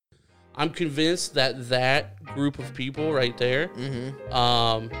I'm convinced that group of people right there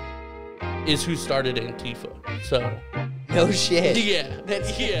is who started Antifa. So, no shit. Yeah.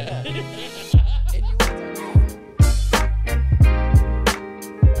 Yeah.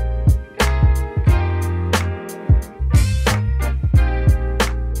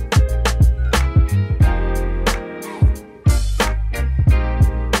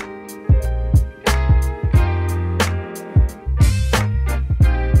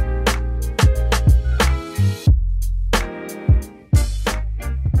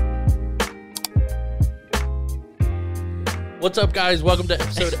 What's up, guys? Welcome to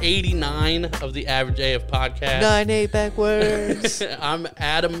episode 89 of the Average AF Podcast. 9-8 backwards. I'm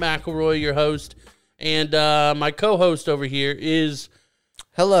Adam McElroy, your host, and my co-host over here is...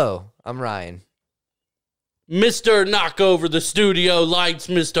 Hello, I'm Ryan. Mr. Knock Over the Studio Lights,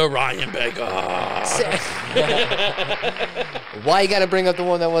 Mr. Ryan Baker. Why you got to bring up the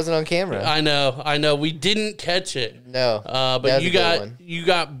one that wasn't on camera? I know. We didn't catch it. No, but you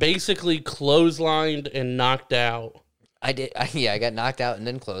got basically clotheslined and knocked out. I did. I got knocked out and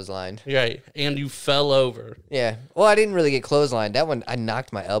then clotheslined. Right, and you fell over. Yeah. Well, I didn't really get clotheslined. That one, I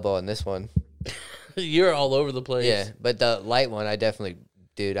knocked my elbow on this one. You're all over the place. Yeah, but the light one, I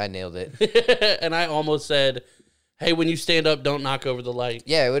nailed it. And I almost said, hey, when you stand up, don't knock over the light.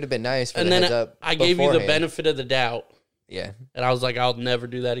 Yeah, it would have been nice for and the then heads up I gave you the benefit of the doubt. Yeah. And I was like, I'll never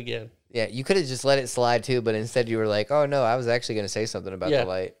do that again. Yeah, you could have just let it slide too, but instead you were like, oh, no, I was actually going to say something about the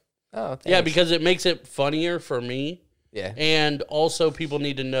light. Oh, thanks. Yeah, because it makes it funnier for me. Yeah. And also people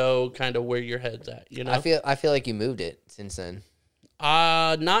need to know kind of where your head's at, you know? I feel like you moved it since then.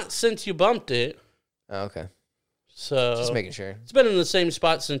 Not since you bumped it. Oh, okay. So just making sure. It's been in the same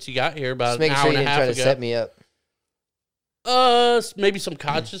spot since you got here about just an hour and a half ago. Try to set me up. Maybe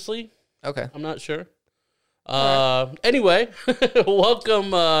subconsciously. Okay. I'm not sure. Right. Anyway,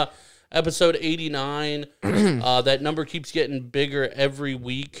 welcome episode 89. That number keeps getting bigger every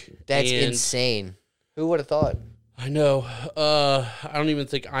week. That's insane. Who would have thought? I know. I don't even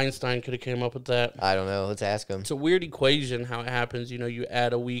think Einstein could have came up with that. I don't know. Let's ask him. It's a weird equation how it happens. You know, you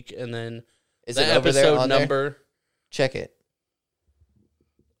add a week and then is the it over episode there on number. There? Check it.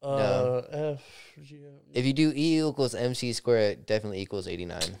 No. If you do E equals MC squared, it definitely equals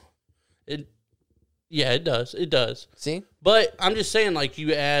 89. Yeah, it does. It does. See? But I'm just saying, like,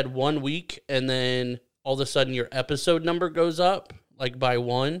 you add 1 week and then all of a sudden your episode number goes up, like, by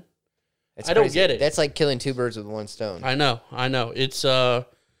one. I don't get it. That's like killing two birds with one stone. I know. It's a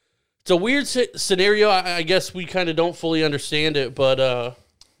weird scenario. I guess we kind of don't fully understand it, but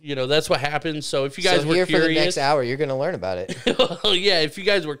you know, that's what happens. So if you guys were here curious, for the next hour, you're going to learn about it. Well, yeah, if you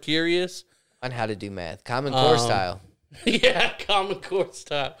guys were curious on how to do math, Common Core style. Yeah, Common Core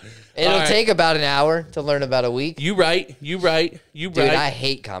style. It'll take about an hour to learn about a week. You right. Dude, I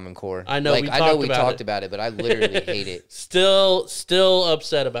hate Common Core. I know. Like, I know we talked about it, but I literally hate it. Still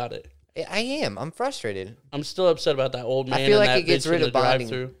upset about it. I am. I'm frustrated. I'm still upset about that old man. I feel like it gets rid of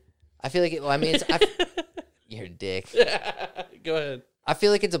bonding. I feel like it. Well, I mean, you're a dick. Go ahead. I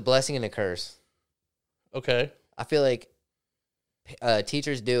feel like it's a blessing and a curse. Okay. I feel like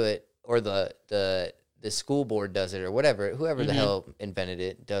teachers do it, or the school board does it, or whatever. Whoever the hell invented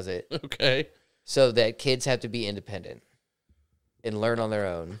it does it. Okay. So that kids have to be independent and learn on their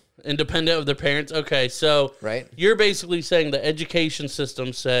own. Independent of their parents? Okay, so right? You're basically saying the education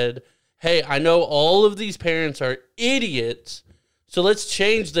system said, hey, I know all of these parents are idiots, so let's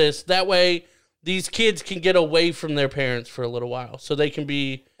change this. That way, these kids can get away from their parents for a little while, so they can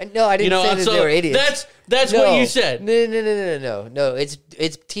be... No, I didn't say that they were idiots. That's what you said. No.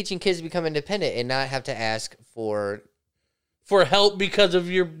 It's teaching kids to become independent and not have to ask for help because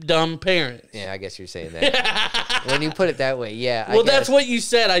of your dumb parents. Yeah, I guess you're saying that. When you put it that way, yeah. Well, that's what you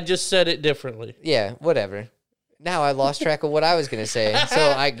said. I just said it differently. Yeah, whatever. Now I lost track of what I was going to say. So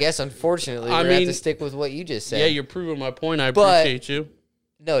I guess, unfortunately, we're going to have to stick with what you just said. Yeah, you're proving my point. I appreciate you.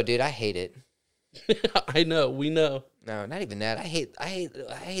 No, dude, I hate it. I know. We know. No, not even that. I hate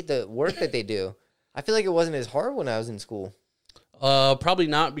the work that they do. I feel like it wasn't as hard when I was in school. Probably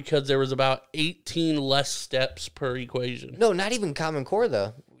not, because there was about 18 less steps per equation. No, not even Common Core,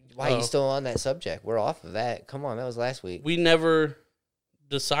 though. Why are you still on that subject? We're off of that. Come on, that was last week. We never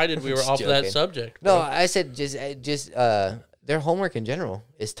decided we were off of that subject. Bro. No, I said just their homework in general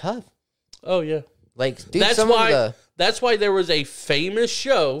is tough. Oh, yeah. Like, dude, that's why there was a famous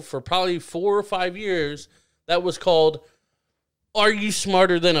show for probably 4 or 5 years that was called Are You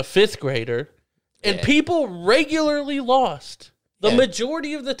Smarter Than a Fifth Grader? And people regularly lost. The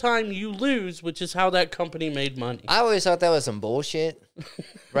majority of the time you lose, which is how that company made money. I always thought that was some bullshit,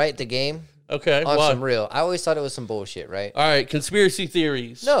 right? The game. Okay. On Why? some real. I always thought it was some bullshit, right? All right. Conspiracy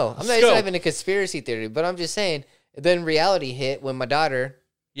theories. No, I'm not, Let's it's go. not even a conspiracy theory, but I'm just saying. Then reality hit when my daughter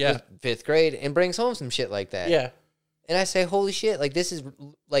Yeah. was 5th grade and brings home some shit like that. Yeah. And I say, holy shit, like this is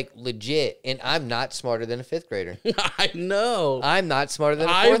like legit. And I'm not smarter than a 5th grader. I know. I'm not smarter than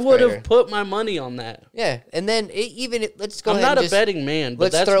a 4th I would grader. have put my money on that. Yeah. And then let's go I'm ahead not and a just, betting man, but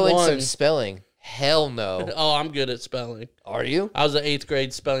let's that's throw in one. some spelling. Hell no. Oh, I'm good at spelling. Are you? I was an 8th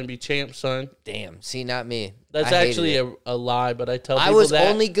grade spelling bee champ, son. Damn. See, not me. That's I hated actually it. a lie, but I tell people I was that.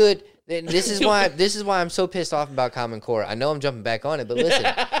 only good. This is why I'm so pissed off about Common Core. I know I'm jumping back on it, but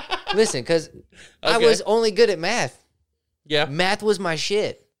listen, because I Okay. was only good at math. Yeah. Math was my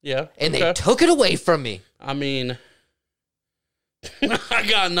shit, Yeah. and okay. they took it away from me. I mean, I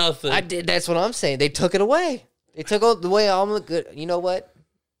got nothing. I did. That's what I'm saying. They took it away. They took all the way I'm good. You know what?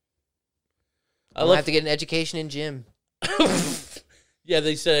 I I'm love gonna have to get an education in gym. Yeah,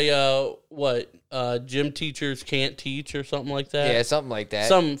 they say gym teachers can't teach or something like that. Yeah, something like that.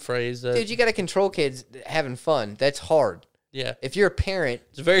 Some phrase that. Dude, you got to control kids having fun. That's hard. Yeah, If you're a parent,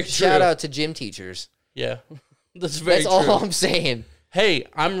 it's very true. shout out to gym teachers. Yeah, that's very That's true. all I'm saying. Hey,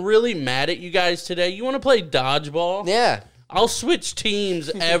 I'm really mad at you guys today. You want to play dodgeball? Yeah. I'll switch teams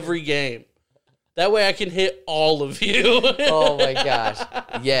every game. That way I can hit all of you. Oh my gosh.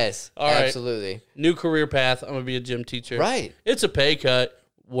 Yes. All right. Absolutely. New career path. I'm going to be a gym teacher. Right. It's a pay cut.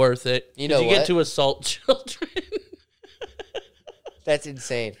 Worth it. You know you get what? to assault children. That's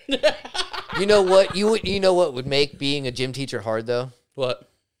insane. You know what? You know what would make being a gym teacher hard though? What?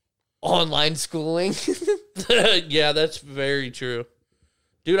 Online schooling. Yeah, that's very true.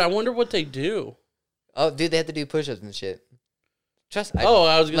 Dude, I wonder what they do. Oh, dude, they have to do push-ups and shit. Trust. I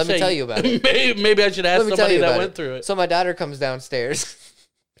was going to let say. me tell you about it. Maybe I should ask Let me tell somebody you that about went it. through it. So my daughter comes downstairs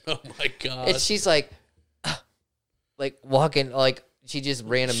Oh my god. and she's like walking like she just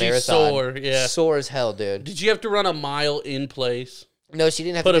ran a She's marathon. sore, yeah. Sore as hell, dude. Did you have to run a mile in place? No, she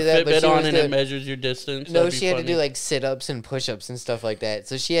didn't have Put to a do that. But Fitbit she on was and it doing, measures your distance? no, That'd be she had to funny. do like sit-ups and push-ups and stuff like that.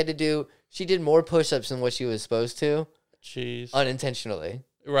 So she did more push-ups than what she was supposed to Jeez. unintentionally.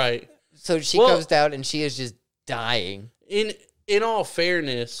 Right. So she Well- comes down and she is just dying. In all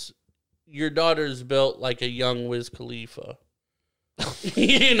fairness, your daughter's built like a young Wiz Khalifa.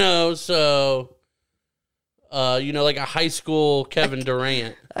 So like a high school Kevin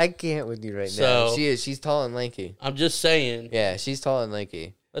Durant. I can't with you right So- now. She's tall and lanky. I'm just saying. Yeah, she's tall and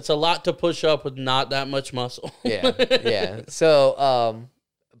lanky. That's a lot to push up with not that much muscle. Yeah, yeah. So,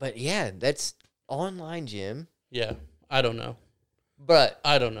 but yeah, that's online gym. Yeah. I don't know. But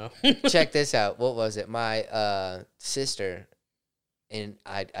I don't know. check this out. What was it? My sister, and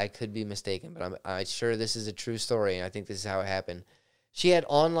I could be mistaken, but I'm sure this is a true story, and I think this is how it happened. She had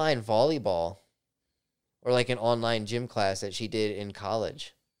online volleyball, or like an online gym class that she did in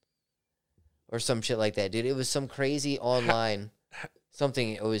college, or some shit like that, dude. It was some crazy online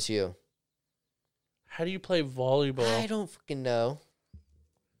something at OSU. How do you play volleyball? I don't fucking know.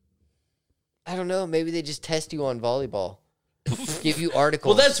 I don't know. Maybe they just test you on volleyball. Give you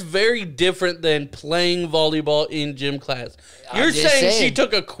articles. Well, that's very different than playing volleyball in gym class. You're I'm just saying she saying.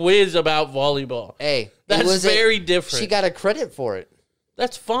 took a quiz about volleyball. Hey, it That's was very different. She got a credit for it.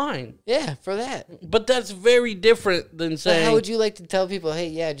 That's fine. Yeah, for that. But that's very different than So saying, how would you like to tell people, hey,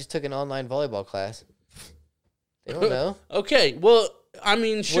 yeah, I just took an online volleyball class? They don't know. okay, well, I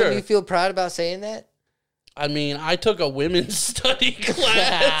mean, sure. Wouldn't you feel proud about saying that? I mean, I took a women's study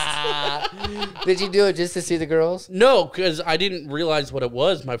class. Did you do it just to see the girls? No, because I didn't realize what it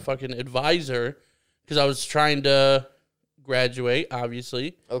was. My fucking advisor, because I was trying to graduate,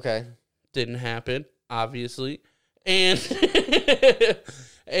 obviously. Okay. Didn't happen, obviously. And she's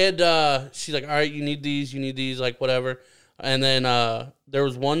like, all right, you need these, like whatever. And then there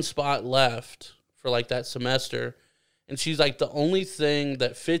was one spot left for like that semester. And she's like, the only thing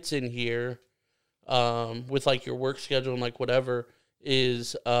that fits in here with like your work schedule and like whatever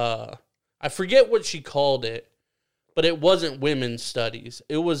is, I forget what she called it, but it wasn't women's studies.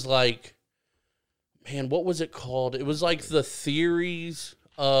 It was like, man, what was it called? It was like the theories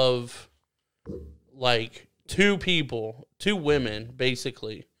of like two women,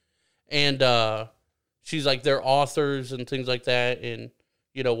 basically. And she's like, they're authors and things like that, and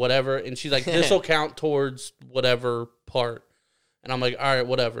whatever. And she's like, this will count towards whatever part. And I'm like, all right,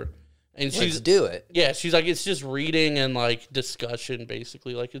 whatever. And Let's do it. yeah, she's like, it's just reading and like discussion,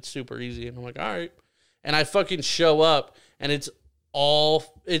 basically. Like, it's super easy. And I'm like, all right. And I fucking show up, and it's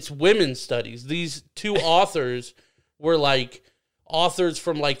women's studies. These two authors were like authors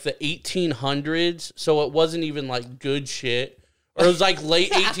from like the 1800s, so it wasn't even like good shit. Or it was like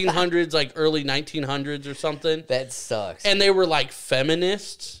late 1800s, like early 1900s or something. That sucks. And they were like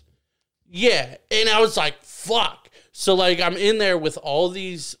feminists. Yeah, and I was like, fuck. So, like, I'm in there with all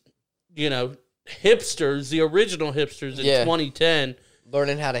these, hipsters, the original hipsters in 2010.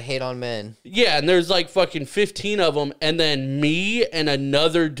 Learning how to hate on men. Yeah, and there's like fucking 15 of them, and then me and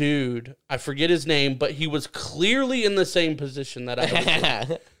another dude, I forget his name, but he was clearly in the same position that I was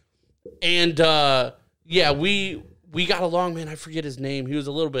in. And, yeah, we got along, man. I forget his name. He was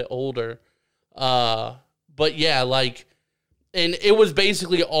a little bit older. But, yeah, like... And it was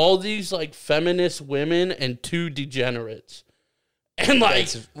basically all these, like, feminist women and 2 degenerates. And, like...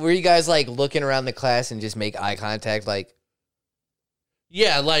 Were you guys, like, looking around the class and just make eye contact, like...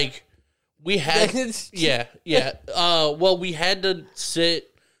 Yeah, like, we had... yeah. Well, we had to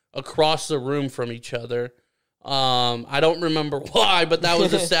sit across the room from each other. I don't remember why, but that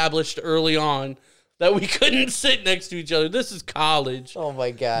was established early on. That we couldn't sit next to each other. This is college. Oh,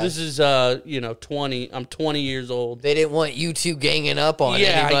 my God. This is, 20. I'm 20 years old. They didn't want you two ganging up on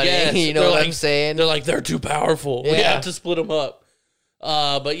anybody. I guess. You know what I'm saying? They're like, they're too powerful. Yeah. We have to split them up.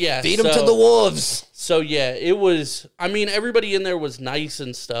 But, yeah. Feed them to the wolves. So, yeah, it was... I mean, everybody in there was nice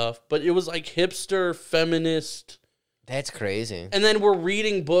and stuff, but it was, like, hipster, feminist. That's crazy. And then we're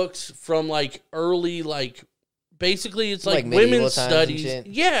reading books from, like, early, like... Basically, it's, like women's studies.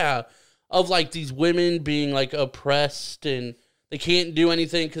 Yeah. Of, like, these women being, like, oppressed and they can't do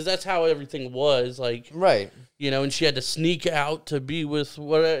anything because that's how everything was. Like, right. And she had to sneak out to be with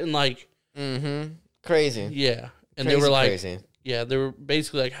whatever. And, like, crazy. Yeah. And they were like, yeah, they were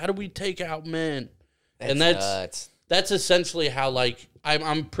basically like, how do we take out men? That's and nuts. That's essentially how, like,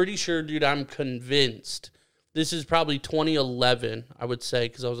 I'm pretty sure, dude, I'm convinced. This is probably 2011, I would say,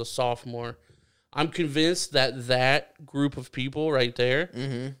 because I was a sophomore. I'm convinced that group of people right there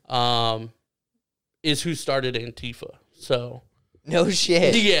is who started Antifa. So no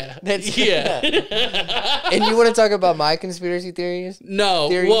shit. Yeah. That's yeah. And you want to talk about my conspiracy theories? No.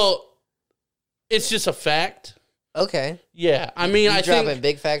 Well, it's just a fact. Okay. Yeah. I mean, I think dropping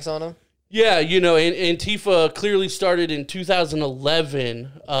big facts on them. Yeah, Antifa clearly started in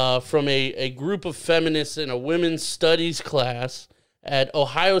 2011 from a group of feminists in a women's studies class at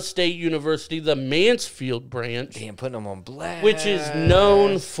Ohio State University, the Mansfield branch. Damn, putting them on blast. Which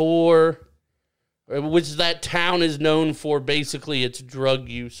that town is known for basically its drug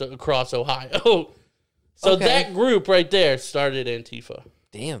use across Ohio. So that group right there started Antifa.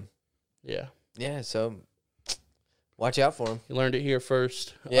 Damn. Yeah. Yeah, so watch out for them. You learned it here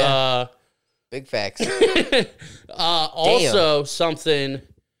first. Yeah. Big facts. Also, something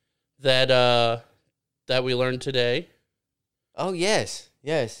that we learned today. Oh, yes.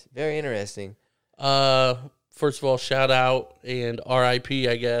 Yes. Very interesting. First of all, shout out and R.I.P.,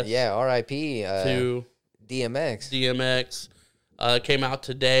 I guess. Yeah, R.I.P. To DMX. DMX. Came out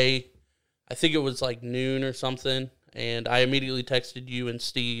today. I think it was like noon or something. And I immediately texted you and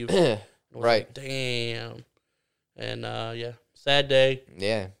Steve. Right. Like, damn. And, yeah. Sad day.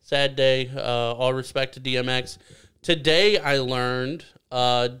 Yeah. Sad day. All respect to DMX. Today I learned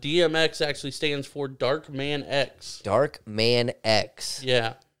DMX actually stands for Dark Man X. Dark Man X.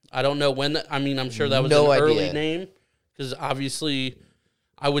 Yeah. I don't know when that... I mean, I'm sure that was early name. Because obviously,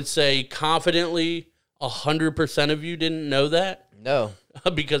 I would say confidently 100% of you didn't know that. No.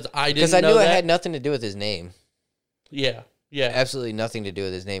 Because I didn't know that. Because I knew it had nothing to do with his name. Yeah. Yeah. Absolutely nothing to do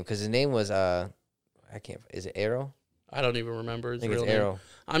with his name. Because his name was... Is it Arrow? I don't even remember his I think real it's name. Arrow.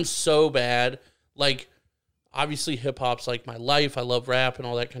 I'm so bad. Like, obviously hip-hop's like my life. I love rap and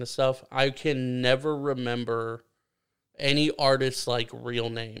all that kind of stuff. I can never remember any artist's, like, real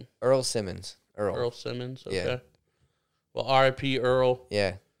name. Earl Simmons. Earl Simmons? Okay. Yeah. Well, R.I.P. Earl.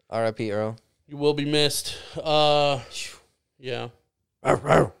 Yeah. R.I.P. Earl. You will be missed. Yeah. I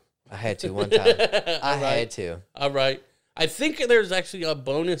had to one time. I had to. All right. I think there's actually a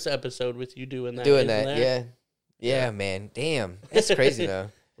bonus episode with you doing that. Yeah. Yeah, man. Damn. That's crazy, though.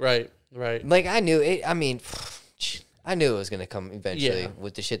 Right. Like, I knew it. I mean, I knew it was going to come eventually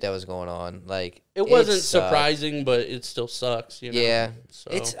with the shit that was going on. Like, it wasn't surprising, but it still sucks, you know? Yeah. So.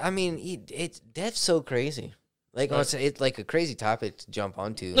 That's so crazy. Like, it's like a crazy topic to jump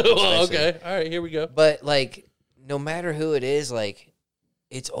onto. Okay. All right, here we go. But, like, no matter who it is, like,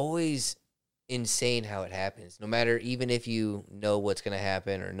 it's always insane how it happens. No matter, even if you know what's going to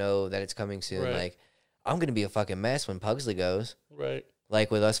happen or know that it's coming soon, like, I'm going to be a fucking mess when Pugsley goes. Right.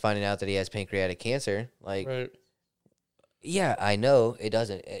 Like, with us finding out that he has pancreatic cancer. Like, yeah, I know it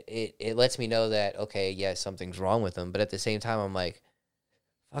doesn't. It lets me know that, okay, yes, something's wrong with him. But at the same time, I'm like,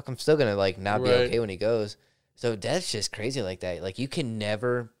 fuck, I'm still going to, like, not be okay when he goes. So death's just crazy like that. Like, you can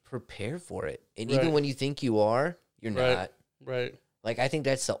never prepare for it. And even when you think you are, you're not. Right. Like, I think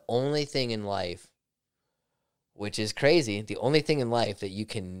that's the only thing in life, which is crazy, the only thing in life that you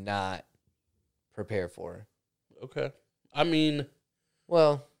cannot prepare for. Okay. I mean,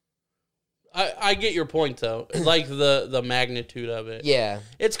 Well, I get your point though. Like the magnitude of it. yeah,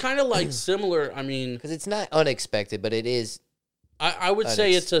 It's kind of like similar. I mean, because it's not unexpected, but it is. I would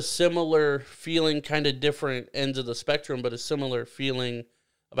say it's a similar feeling, kind of different ends of the spectrum, but a similar feeling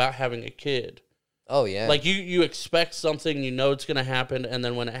about having a kid. Oh yeah, Like you expect something, you know it's going to happen, and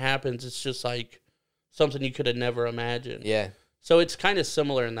then when it happens, it's just like something you could have never imagined. yeah, So it's kind of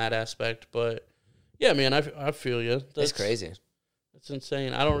similar in that aspect, but yeah, man, I feel you. that's crazy. It's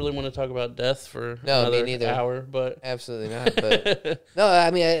insane. I don't really want to talk about death for No, me another neither. hour, but Absolutely not. But no, I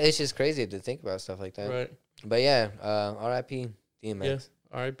mean it's just crazy to think about stuff like that. right. But yeah, R.I.P. DMX. Yeah.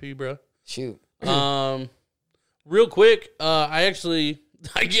 R.I.P. bro. Shoot. Real quick, I guess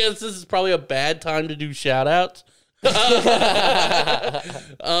this is probably a bad time to do shout outs. But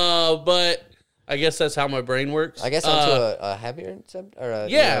I guess that's how my brain works. I guess onto a happier subject or a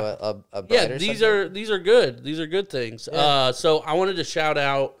brighter these subject? are good. These are good things. Yeah. So I wanted to shout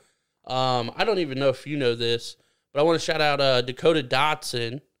out. I don't even know if you know this, but I want to shout out Dakota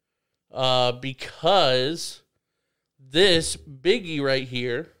Dotson, because this Biggie right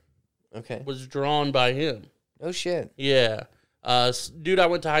here Okay. was drawn by him. Oh shit. Yeah. Dude I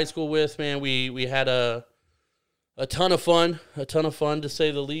went to high school with, man, we had a ton of fun to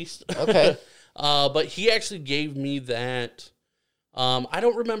say the least. Okay. But he actually gave me that. I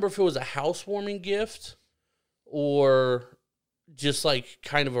don't remember if it was a housewarming gift or just like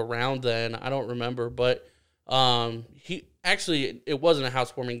kind of around then. I don't remember, but it wasn't a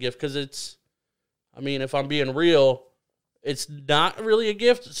housewarming gift because if I'm being real, it's not really a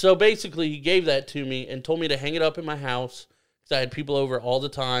gift. So basically, he gave that to me and told me to hang it up in my house because I had people over all the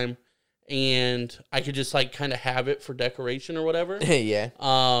time, and I could just like kind of have it for decoration or whatever. Yeah.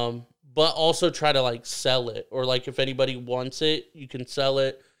 But also try to like sell it, or like if anybody wants it, you can sell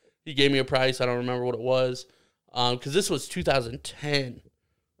it. He gave me a price. I don't remember what it was, because this was 2010.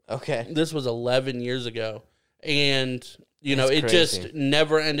 Okay. This was 11 years ago, and That's it crazy. just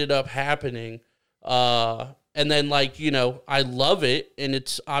never ended up happening. And then like I love it, and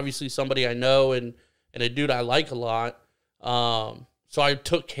it's obviously somebody I know and a dude I like a lot. So I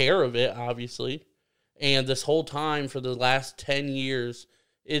took care of it, obviously, and this whole time for the last 10 years.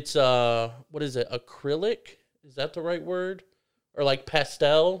 It's what is it? Acrylic? Is that the right word? Or like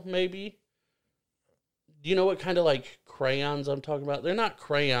pastel, maybe? Do you know what kind of like crayons I'm talking about? They're not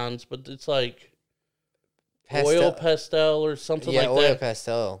crayons, but it's like oil pastel or something like oil that.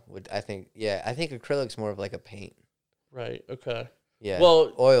 pastel would I think acrylic's more of like a paint. Right. Okay. Yeah.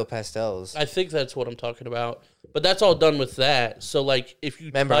 Well, oil pastels. I think that's what I'm talking about. But that's all done with that. So like if you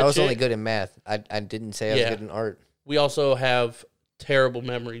Remember, touch I was only it- good in math. I didn't say I was Yeah. good in art. we also have terrible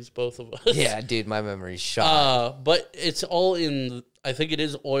memories, both of us. Yeah, dude, my memory's shot. But it's all in, I think it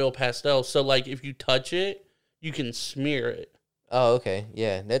is oil pastel. So, like, if you touch it, you can smear it. Oh, okay.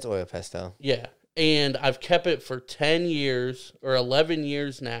 Yeah, that's oil pastel. Yeah. And I've kept it for 10 years or 11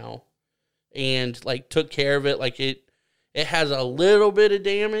 years now, and, like, took care of it. Like, it has a little bit of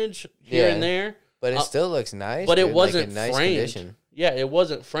damage here and there. But it still looks nice. But it dude, wasn't like in nice framed. condition. Yeah, it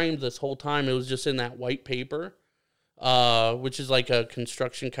wasn't framed this whole time. It was just in that white paper, which is like a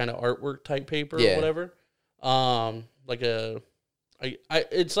construction kind of artwork type paper or whatever.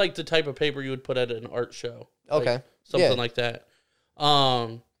 It's like the type of paper you would put at an art show. Okay. Like something like that.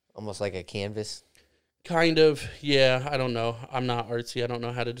 Almost like a canvas. Kind of, yeah. I don't know. I'm not artsy. I don't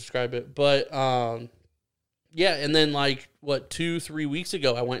know how to describe it. But, yeah, and then, 2-3 weeks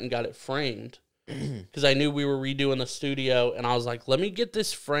ago, I went and got it framed. Because I knew we were redoing the studio, and I was like, let me get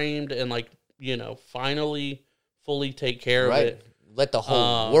this framed and, finally fully take care of it. Let the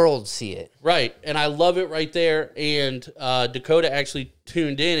whole world see it. Right, and I love it right there. And Dakota actually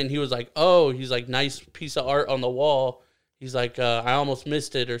tuned in, and he was like, "Oh, he's like, nice piece of art on the wall." He's like, "I almost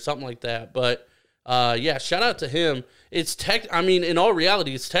missed it," or something like that. But yeah, shout out to him. It's in all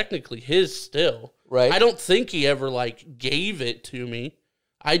reality, it's technically his still. Right. I don't think he ever gave it to me.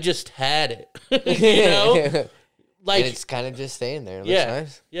 I just had it. You know, And it's kind of just staying there. It looks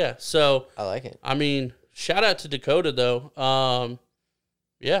nice. Yeah. So I like it. I mean, shout out to Dakota though.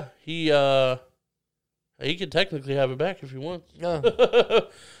 Yeah, he could technically have it back if he wants. No.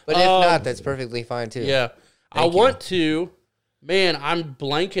 But if not, that's perfectly fine too. Yeah. Thank you. Man, I'm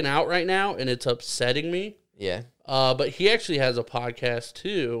blanking out right now and it's upsetting me. Yeah. But he actually has a podcast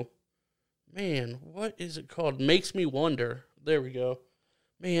too. Man, what is it called? Makes Me Wonder. There we go.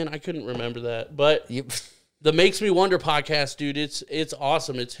 Man, I couldn't remember that. But the Makes Me Wonder podcast, dude, it's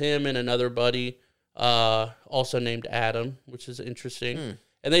awesome. It's him and another buddy, also named Adam, which is interesting.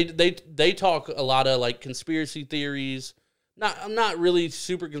 And they talk a lot of conspiracy theories, not really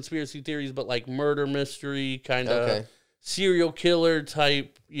super conspiracy theories, but like murder mystery kind of Okay. serial killer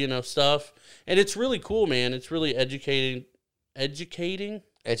type, stuff. And it's really cool, man. It's really educating. Educating.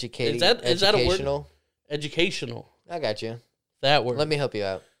 Is that a word? Educational. Educational. I got you. That word. Let me help you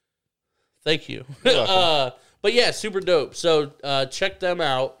out. Thank you. You're welcome. But yeah, super dope. So check them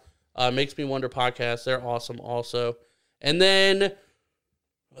out. Makes Me Wonder podcast. They're awesome also. And then,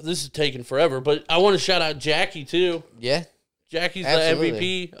 this is taking forever, but I want to shout out Jackie too. Yeah. Jackie's Absolutely.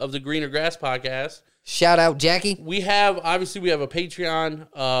 the MVP of the Greener Grass podcast. Shout out, Jackie. We have a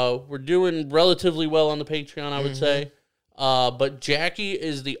Patreon. We're doing relatively well on the Patreon, I would say. But Jackie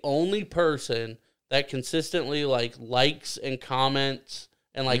is the only person that consistently likes and comments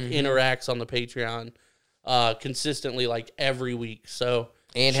and interacts on the Patreon consistently every week. So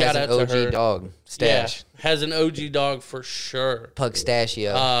And shout has an out to her. OG dog. Stash. Yeah, has an OG dog for sure.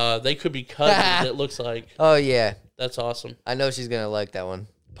 Pugstachio. They could be cousins. It looks like. Oh, yeah. That's awesome. I know she's going to like that one.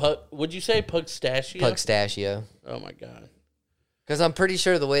 Would you say Pugstachio? Pugstachio. Oh my god. Because I'm pretty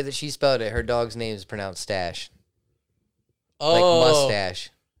sure the way that she spelled it, her dog's name is pronounced Stash. Oh, Like mustache.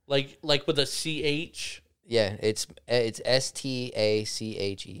 Like with a CH. Yeah, it's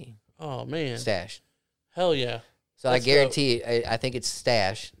Stache. Oh man. Stash. Hell yeah. So That's I guarantee, I think it's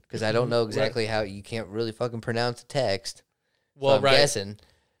Stash, because I don't know Right. exactly how you can't really fucking pronounce the text. Well, So I'm right. guessing.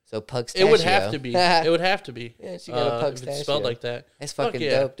 So Pugstachio. It would have to be. It would have to be. Yeah, she got a if it's spelled Pugstachio. like that. That's Fuck fucking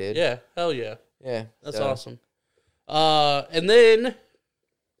yeah. dope, dude. Yeah. Hell yeah. Yeah. That's so- awesome. And then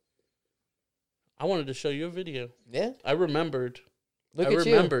I wanted to show you a video. Yeah. I remembered. Look I at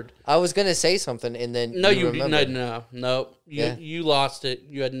remembered. you. I was going to say something, and then No, you remembered. no. Yeah. You lost it.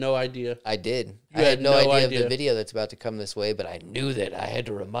 You had no idea. I did. You I had had no no idea idea. of the video that's about to come this way, but I knew that I had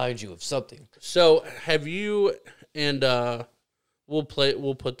to remind you of something. So have you and we'll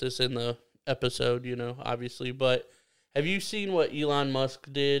put this in the episode, obviously, but have you seen what Elon Musk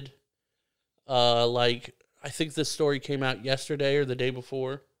did? I think this story came out yesterday or the day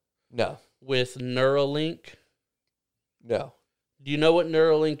before No. with Neuralink. No. Do you know what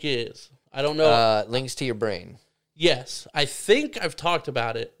Neuralink is? I don't know. Links to your brain. Yes, I think I've talked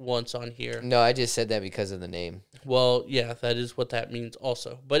about it once on here. No, I just said that because of the name. Well, yeah, that is what that means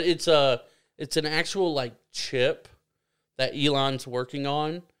also. But it's an actual chip that Elon's working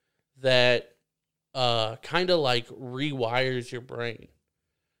on that kind of rewires your brain.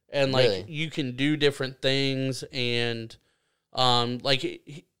 And Really? you can do different things, and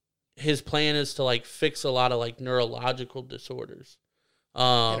his plan is to fix a lot of neurological disorders.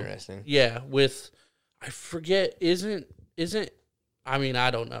 Interesting. Yeah, I forget, isn't I mean, I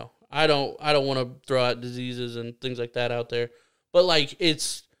don't know. I don't want to throw out diseases and things like that out there. But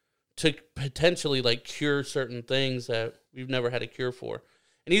it's to potentially cure certain things that we've never had a cure for.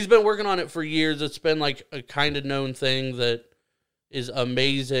 And he's been working on it for years. It's been a kind of known thing that is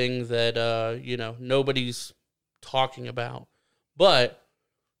amazing that nobody's talking about. But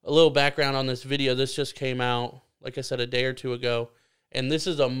a little background on this video. This just came out, like I said, a day or two ago. And this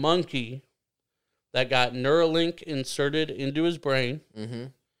is a monkey that got Neuralink inserted into his brain. Mm-hmm.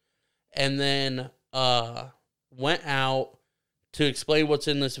 And then went out to explain what's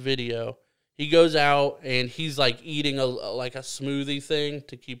in this video. He goes out and he's eating a smoothie thing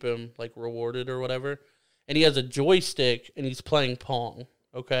to keep him rewarded or whatever. And he has a joystick and he's playing Pong.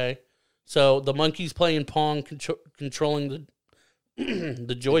 Okay, so the monkey's playing Pong, controlling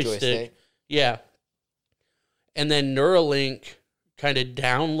the joystick. Yeah, and then Neuralink kind of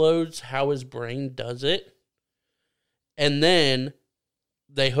downloads how his brain does it, and then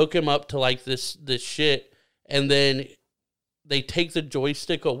they hook him up to this shit, and then they take the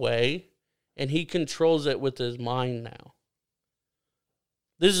joystick away, and he controls it with his mind now.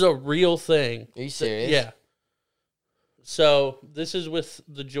 This is a real thing. Are you serious? Yeah. So this is with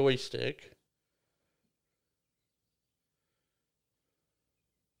the joystick.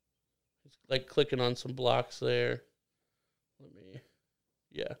 It's clicking on some blocks there.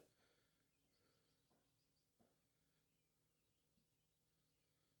 Yeah.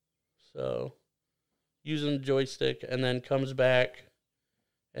 So using the joystick, and then comes back,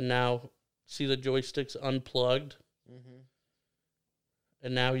 and now see the joystick's unplugged. Mm-hmm.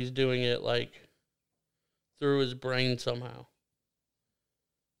 And now he's doing it through his brain somehow.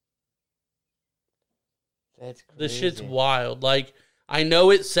 That's crazy. This shit's wild. I know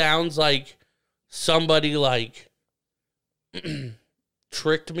it sounds like somebody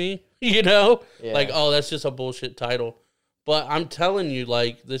tricked me, Yeah. oh, that's just a bullshit title. But I'm telling you,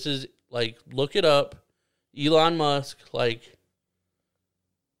 this is look it up. Elon Musk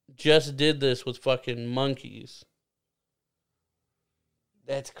just did this with fucking monkeys.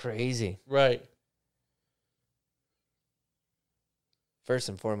 That's crazy. Right. First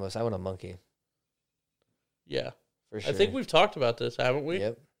and foremost, I want a monkey. Yeah. For sure. I think we've talked about this, haven't we?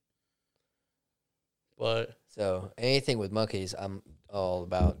 Yep. But so anything with monkeys, I'm all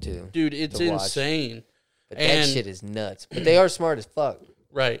about too. Dude, it's insane. But that shit is nuts. But they are smart as fuck.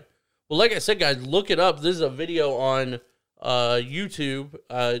 Right. Well, like I said, guys, look it up. This is a video on YouTube.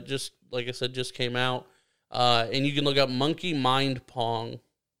 Just like I said, just came out. And you can look up Monkey Mind Pong.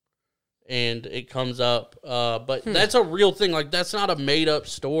 And it comes up. But that's a real thing. Like, that's not a made-up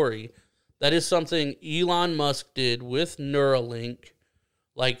story. That is something Elon Musk did with Neuralink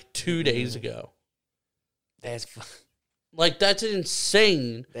like 2 days ago. That's like, that's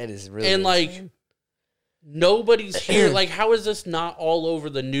insane. That is really and insane. Like, nobody's here. Like, how is this not all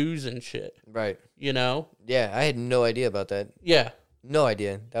over the news and shit? Right. You know? Yeah, I had no idea about that. Yeah. No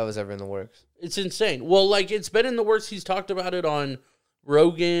idea that was ever in the works. It's insane. Well, like, it's been in the works. He's talked about it on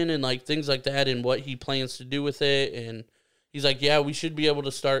Rogan and, like, things like that and what he plans to do with it. And he's like, yeah, we should be able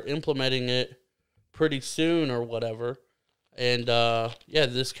to start implementing it pretty soon or whatever. And, yeah,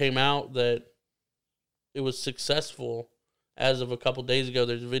 this came out that it was successful as of a couple days ago.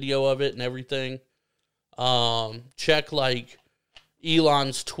 There's video of it and everything. Check, like,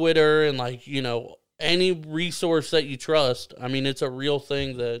 Elon's Twitter and, like, you know, any resource that you trust. I mean, it's a real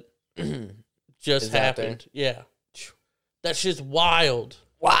thing that just happened. Yeah. That's just wild.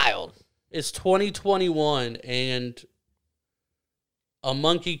 Wild. It's 2021, and a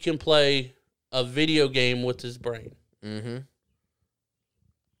monkey can play a video game with his brain. Mm-hmm.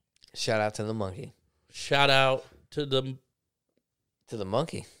 Shout out to the monkey. Shout out to the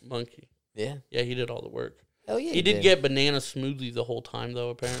monkey. Monkey. Yeah. Yeah, he did all the work. Hell yeah. He did get banana smoothie the whole time, though,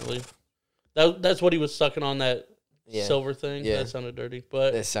 apparently. That's what he was sucking on, that silver thing. Yeah. That sounded dirty.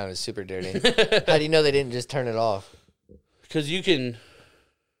 But that sounded super dirty. How do you know they didn't just turn it off? Because you can,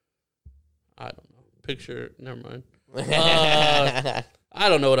 I don't know, picture, never mind. I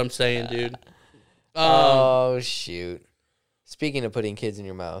don't know what I'm saying, dude. Oh, shoot. Speaking of putting kids in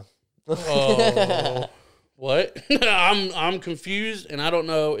your mouth. Oh, what? I'm confused, and I don't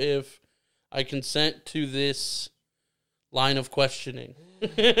know if I consent to this line of questioning.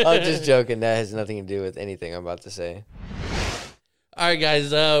 I'm just joking. That has nothing to do with anything I'm about to say. All right,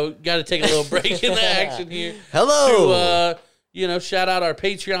 guys. Got to take a little break in the action here. Hello. To, you know, shout out our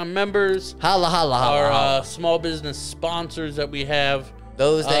Patreon members. Holla, holla, holla. Our small business sponsors that we have.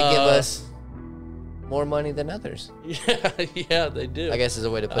 Those that give us more money than others. Yeah, they do. I guess is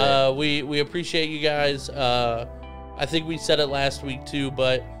a way to put it. We appreciate you guys. I think we said it last week too,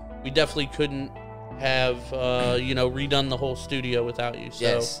 but we definitely couldn't have you know, redone the whole studio without you. So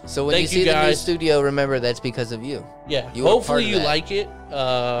yes. So when you see the new studio, remember that's because of you. Yeah. Hopefully you like it.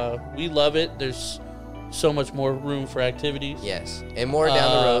 We love it. There's so much more room for activities. Yes, and more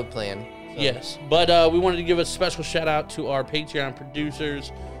down the road plan. So. Yes, but we wanted to give a special shout out to our Patreon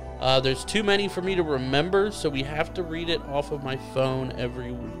producers. There's too many for me to remember, so we have to read it off of my phone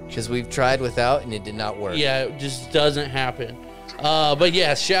every week. Because we've tried without, and it did not work. Yeah, it just doesn't happen. But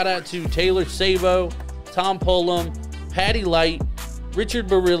yeah, shout out to Taylor Savo, Tom Pullum, Patty Light, Richard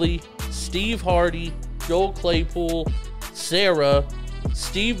Barilli, Steve Hardy, Joel Claypool, Sarah,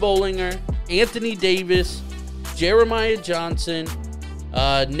 Steve Bollinger, Anthony Davis, Jeremiah Johnson,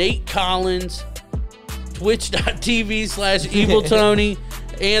 Nate Collins, twitch.tv/EvilTony,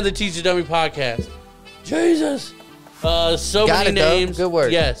 and the Teacher Dummy Podcast. Jesus. So Got many names. Good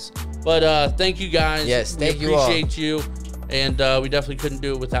work. Yes. But thank you guys. Yes, thank you all. We appreciate you. And we definitely couldn't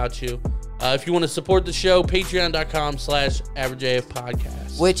do it without you. If you want to support the show, patreon.com/AverageAF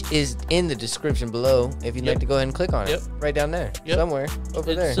Podcast. Which is in the description below if you'd like to go ahead and click on it. Right down there. Somewhere.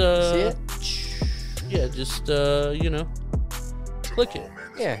 Over there. See it? Yeah, just, you know, click it.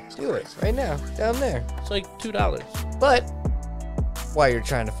 Yeah, do it. Right now. Down there. It's like $2. But while you're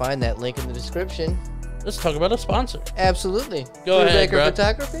trying to find that link in the description, let's talk about a sponsor. Absolutely. Go ahead, bro.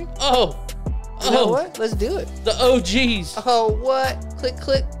 Photography? Oh, you know what? Let's do it. The OGs. Oh, what? Click,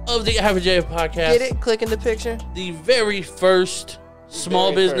 click. Of the Average AF Podcast. Get it? Click in the picture. The very first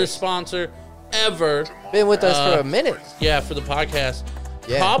small business sponsor ever. Been with us for a minute. Yeah, for the podcast.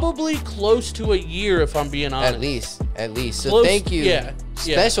 Yeah. Probably close to a year, if I'm being honest. At least. So close, thank you. Yeah.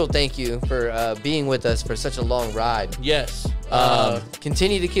 Special thank you for being with us for such a long ride. Yes.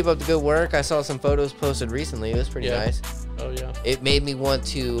 Continue to keep up the good work. I saw some photos posted recently. It was pretty nice. Oh, yeah. It made me want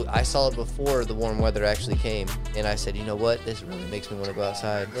to, I saw it before the warm weather actually came, and I said, you know what? This really makes me want to go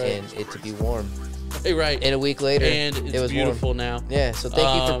outside and it to be warm. Hey, right. And a week later, and it's it was beautiful warm. now. Yeah, so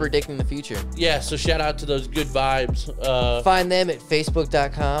thank you for predicting the future. Yeah, so shout out to those good vibes. Find them at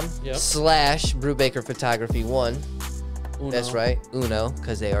facebook.com/BrewBakerPhotography1. Uno. That's right, Uno,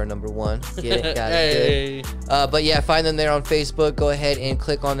 because they are number one. Get it? Got it. Hey. Good. But yeah, find them there on Facebook. Go ahead and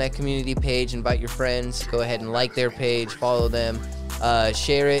click on that community page. Invite your friends. Go ahead and like their page. Follow them.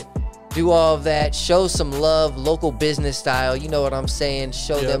 Share it. Do all of that. Show some love, local business style. You know what I'm saying?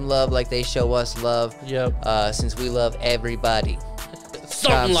 Show them love like they show us love. Yep. Since we love everybody.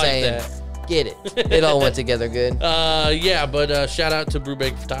 Something like that. Get it. It all went together good. Yeah, but shout out to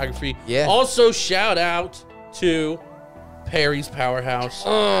Brubaker Photography. Yeah. Also, shout out to Perry's Powerhouse.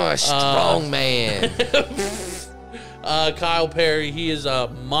 Oh, strong man. Kyle Perry, he is a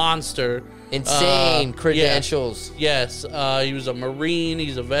monster. Insane credentials. Yeah. Yes, he was a Marine.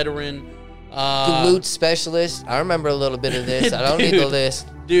 He's a veteran. Glute specialist. I remember a little bit of this. I don't need the list.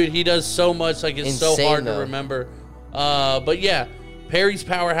 Dude, he does so much. Like, it's Insane, so hard though. to remember. But yeah, Perry's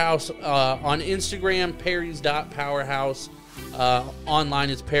Powerhouse on Instagram, Perry's.powerhouse. Online,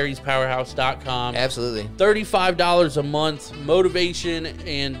 it's perryspowerhouse.com. Absolutely. $35 a month, motivation,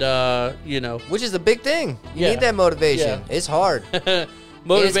 and Which is a big thing. You Yeah. need that motivation. Yeah. It's hard. motivation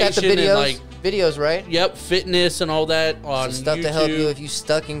And it's got the videos, and videos, right? Yep, fitness and all that on Some stuff YouTube. to help you if you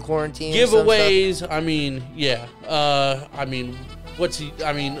stuck in quarantine. or some stuff. Giveaways. I mean, yeah. I mean, what's he?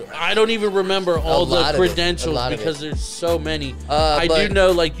 I mean, I don't even remember all the lot of it. A credentials lot of because there's so many. But- I do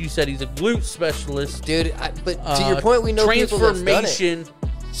know, like you said, he's a glute specialist. Dude, but to your point, we know people that's done it. Transformation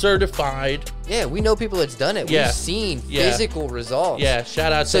certified. Yeah, we know people that's done it. Yeah. We've seen Yeah. physical results. Yeah,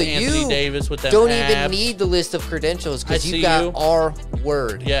 shout out So to Anthony you Davis with that. Don't even need the list of credentials I because see you got you. our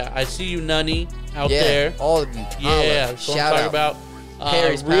word. Yeah, I see you, Nunny, out Yeah, there. all of you. Yeah, Holla. that's what I'm Shout talking out. about.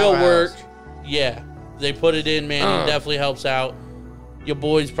 Perry's Real Powerhouse. work. Yeah, they put it in, man. He definitely helps out. Your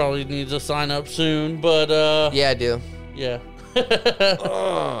boys probably need to sign up soon, but Yeah, I do. yeah.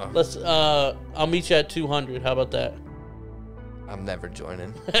 Let's. I'll meet you at 200. How about that? I'm never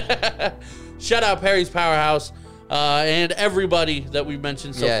joining. Shout out Perry's Powerhouse and everybody that we've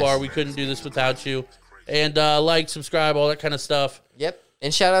mentioned so Yes. far. We couldn't do this without you. And like, subscribe, all that kind of stuff. Yep.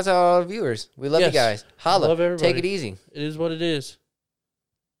 And shout out to all our viewers. We love Yes. you guys. Holla. Love everybody. Take it easy. It is what it is.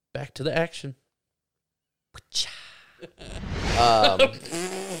 Back to the action.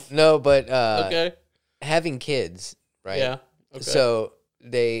 No, but Okay. having kids, right? Yeah. Okay. So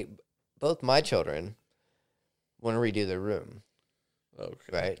both my children want to redo their room, Okay.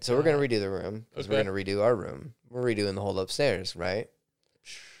 right? So we're going to redo the room because we're Okay. going to redo our room. We're redoing the whole upstairs, right?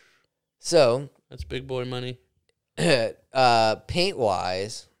 So That's big boy money. paint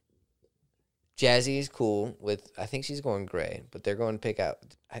wise, Jazzy's cool with, I think she's going gray, but they're going to pick out,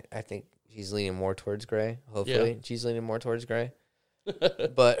 I think she's leaning more towards gray. Hopefully she's leaning more towards gray.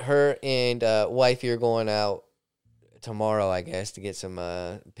 But her and wifey are going out tomorrow, I guess, to get some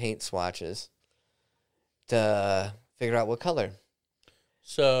paint swatches to figure out what color.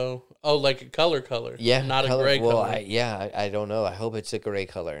 So, like a color. Yeah, Not color. a gray well, color. I don't know. I hope it's a gray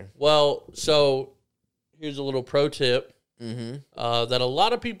color. Well, so here's a little pro tip Mm-hmm. that a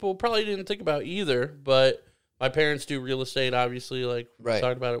lot of people probably didn't think about either, but my parents do real estate, obviously, like we Right.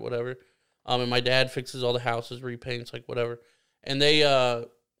 talked about it, whatever. And my dad fixes all the houses, repaints, like whatever. And they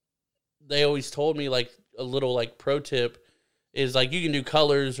always told me like a little like pro tip is like you can do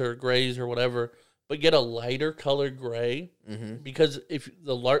colors or grays or whatever, but get a lighter color gray Mm-hmm. because if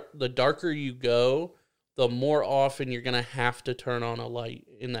the darker you go, the more often you're gonna have to turn on a light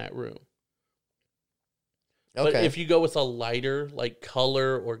in that room. Okay. But if you go with a lighter like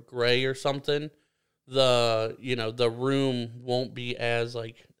color or gray or something, the room won't be as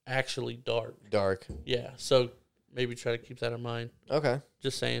like actually dark. Dark. Yeah, so maybe try to keep that in mind. Okay.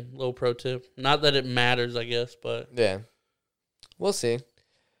 Just saying, little pro tip. Not that it matters, I guess, but Yeah. We'll see.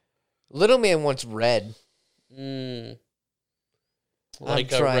 Little man wants red.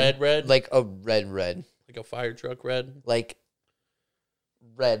 like I'm a trying- red, Like a red. like a fire truck red. Like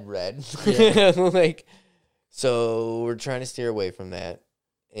red. Yeah. Like, so we're trying to steer away from that.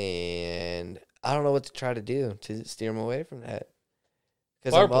 And I don't know what to try to do to steer him away from that.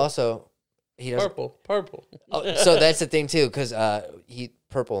 Because I'm Purple. also, he doesn't. Purple. Oh, so that's the thing too, because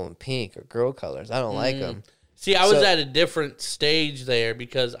purple and pink are girl colors. I don't like them. See, I was So- at a different stage there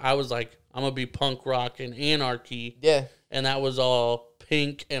because I was like, I'm gonna be punk rock and anarchy, Yeah. and that was all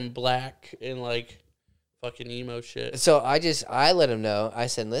pink and black and like fucking emo shit. So I let him know. I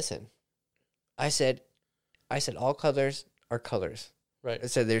said, listen. I said, all colors are colors. Right. I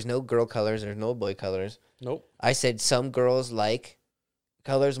said, there's no girl colors. There's no boy colors. Nope. I said, some girls like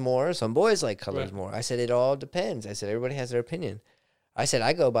colors more. Some boys like colors Right. more. I said, it all depends. I said, everybody has their opinion. I said,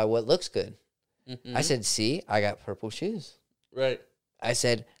 I go by what looks good. Mhm. I said, see, I got purple shoes. Right. I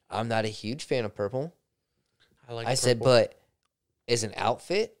said, I'm not a huge fan of purple. I like. I said, purple. but as an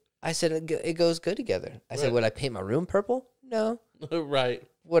outfit, I said, it goes good together. I said, Right. would I paint my room purple? No. Right.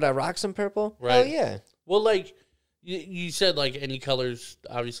 Would I rock some purple? Right. Hell yeah. Well, like you said, like any colors.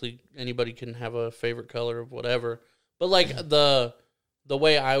 Obviously, anybody can have a favorite color of whatever. But like the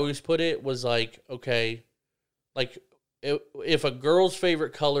way I always put it was like, okay, like if a girl's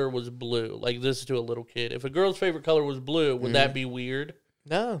favorite color was blue, like this is to a little kid. If a girl's favorite color was blue, would that be weird?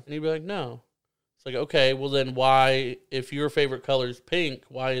 No. And he'd be like, no. It's like, okay, well then why, if your favorite color is pink,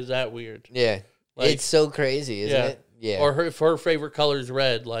 why is that weird? Yeah. Like, it's so crazy, isn't it? Yeah. Or if her favorite color is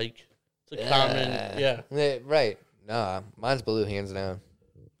red, like it's a common, yeah. Right. Nah, mine's blue, hands down.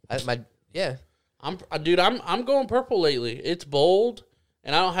 Dude, I'm going purple lately. It's bold,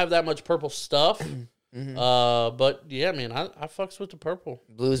 and I don't have that much purple stuff. But yeah, man, I fucks with the purple.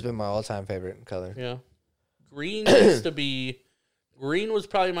 Blue's been my all-time favorite color. Yeah. Green used to be. Green was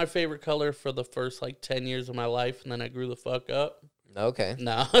probably my favorite color for the first like 10 years of my life, and then I grew the fuck up. Okay.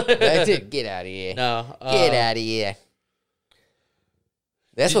 No. Get out of here. No. Get out of here.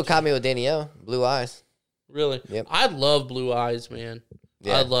 That's what caught me with Danielle. Blue eyes. Really? Yep. I love blue eyes, man.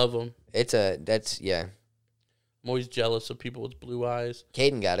 Yeah. I love them. Yeah. I'm always jealous of people with blue eyes.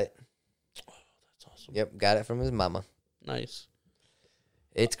 Caden got it. Oh, that's awesome. Yep, got it from his mama. Nice.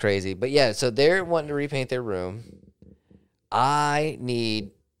 It's crazy. But yeah, so they're wanting to repaint their room. I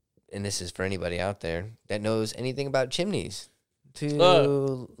need, and this is for anybody out there that knows anything about chimneys,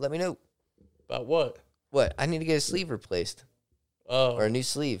 to let me know. About what? What? I need to get a sleeve replaced. Oh. Or a new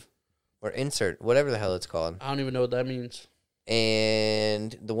sleeve. Or insert. Whatever the hell it's called. I don't even know what that means.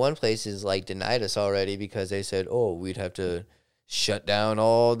 And the one place is like denied us already because they said, oh, we'd have to shut down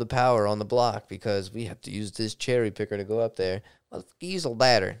all the power on the block because we have to use this cherry picker to go up there. Well, use a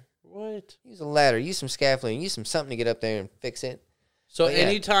ladder. What? Use a ladder. Use some scaffolding. Use something to get up there and fix it. So But yeah,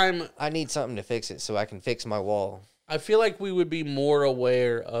 anytime, I need something to fix it so I can fix my wall. I feel like we would be more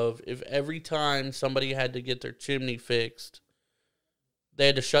aware of if every time somebody had to get their chimney fixed, they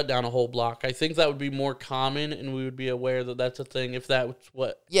had to shut down a whole block. I think that would be more common, and we would be aware that that's a thing if that's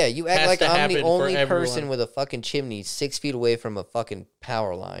what. Yeah, you act has like to I'm the happen for only person everyone. with a fucking chimney 6 feet away from a fucking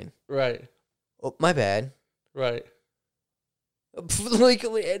power line. Right. Oh, my bad. Right. Like,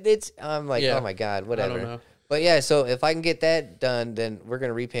 I'm like, Yeah. oh my God, I whatever. don't know. But yeah, so if I can get that done, then we're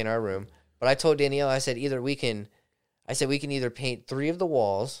gonna repaint our room. But I told Danielle, I said we can either paint 3 of the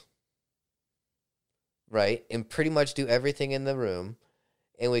walls, right, and pretty much do everything in the room,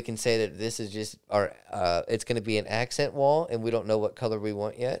 and we can say that this is just our, it's gonna be an accent wall, and we don't know what color we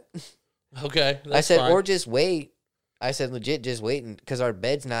want yet. Okay. That's I said, fine. or just wait. I said, legit, just wait, because our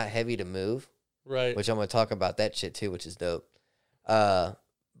bed's not heavy to move, Right. which I'm gonna talk about that shit too, which is dope.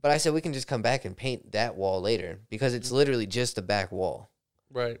 But I said we can just come back and paint that wall later because it's literally just the back wall.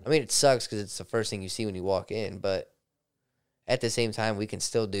 Right. I mean, it sucks because it's the first thing you see when you walk in, but at the same time, we can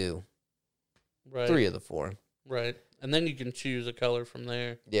still do Right. 3 of the 4. Right. And then you can choose a color from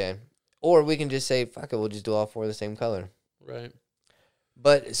there. Yeah. Or we can just say, fuck it, we'll just do all 4 the same color. Right.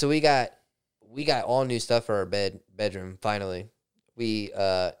 But so we got all new stuff for our bedroom, finally. We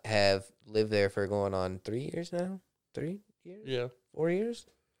have lived there for going on 3 years now? 3 years? Yeah. 4 years?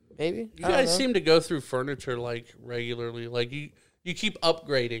 Maybe? You I don't guys know. seem to go through furniture like regularly. Like you keep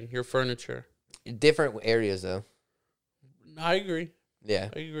upgrading your furniture. Different areas, though. I agree. Yeah.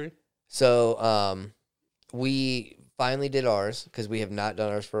 I agree. So, we finally did ours because we have not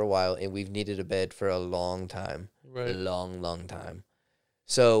done ours for a while, and we've needed a bed for a long time. A Right. long time.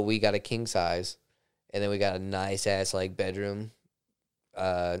 So we got a king size, and then we got a nice ass like bedroom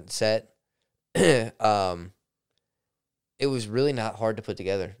set. It was really not hard to put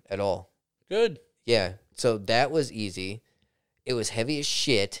together at all. Good. Yeah. So that was easy. It was heavy as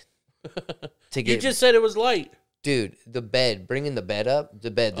shit to get. You just said it was light. Dude, the bed, bringing the bed up,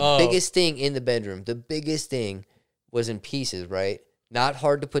 the Oh. biggest thing in the bedroom, the biggest thing was in pieces, right? Not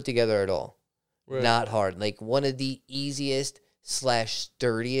hard to put together at all. Right. Not hard. Like one of the easiest /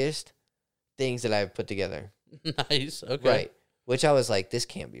 sturdiest things that I've put together. Nice. Okay. Right. Which I was like, this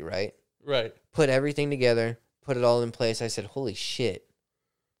can't be right. Right. Put everything together, put it all in place. I said, holy shit,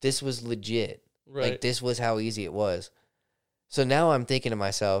 this was legit. Right. Like, this was how easy it was. So now I'm thinking to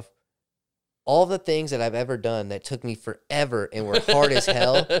myself, all the things that I've ever done that took me forever and were hard as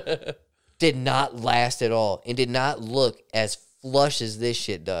hell did not last at all and did not look as flush as this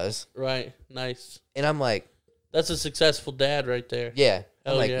shit does. Right. Nice. And I'm like, That's a successful dad right there. yeah.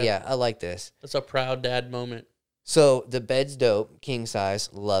 I'm Hell like, yeah. yeah, I like this. That's a proud dad moment. So the bed's dope, king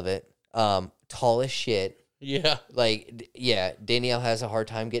size, love it. Tall as shit. Yeah. Like, yeah, Danielle has a hard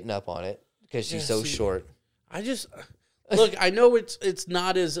time getting up on it because she's Yeah, so see, short. I just look, I know it's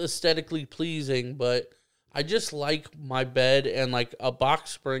not as aesthetically pleasing, but I just like my bed and like a box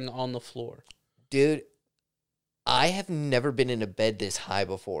spring on the floor. Dude, I have never been in a bed this high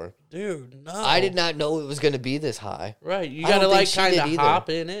before. Dude, no. I did not know it was going to be this high. Right. You I got to, don't think like, she kind did of either. hop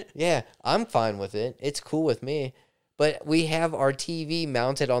in it. Yeah, I'm fine with it. It's cool with me. But we have our TV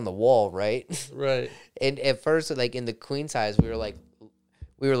mounted on the wall, right? Right. And at first, like, in the queen size, we were like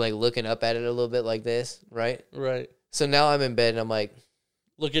looking up at it a little bit like this, right? Right. So now I'm in bed and I'm like,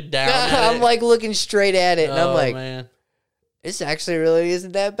 Looking down at I'm it. like looking straight at it, and I'm like, man. this actually really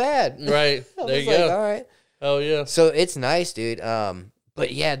isn't that bad. Right. I There was you like, go. all right. Oh, yeah. So it's nice, dude.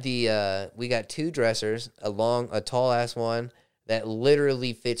 But yeah, we got 2 dressers, a tall ass one that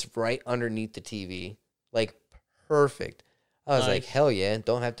literally fits right underneath the TV, like perfect. I was like, Nice. hell yeah,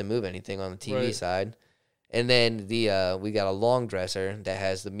 don't have to move anything on the TV Right. side. And then we got a long dresser that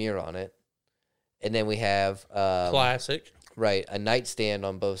has the mirror on it, and then we have Classic. right, a nightstand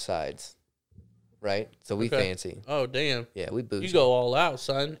on both sides, right. So we Okay. fancy, Oh, damn. yeah, we bougie. You go all out,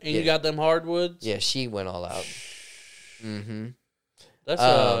 son. And you Yeah. got them hardwoods? Yeah, she went all out. Mm-hmm.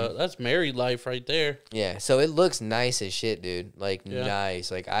 That's married life right there. Yeah, so it looks nice as shit, dude. Like, Yeah.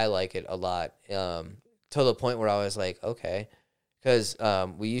 nice. Like, I like it a lot. To the point where I was like, okay. Because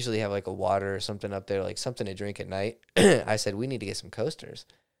we usually have, like, a water or something up there, like, something to drink at night. I said, we need to get some coasters.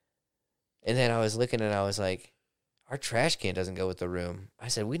 And then I was looking and I was like, our trash can doesn't go with the room. I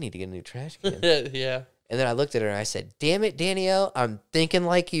said, we need to get a new trash can. Yeah. And then I looked at her and I said, damn it, Danielle, I'm thinking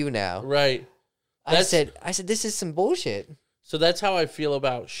like you now. Right. I said, this is some bullshit. So that's how I feel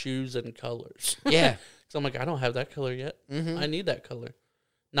about shoes and colors. Yeah. So I'm like, I don't have that color yet. Mm-hmm. I need that color.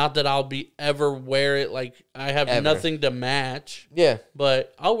 Not that I'll be ever wear it. Like, I have Ever. nothing to match, Yeah.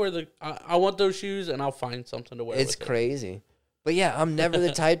 but I'll wear I want those shoes and I'll find something to wear. It's with it. crazy. But yeah, I'm never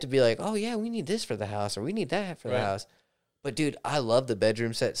the type to be like, oh yeah, we need this for the house or we need that for the Right. house. But dude, I love the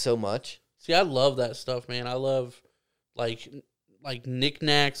bedroom set so much. See, I love that stuff, man. I love like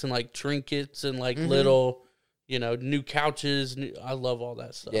knickknacks and like trinkets and like Mhm. little, new couches. I love all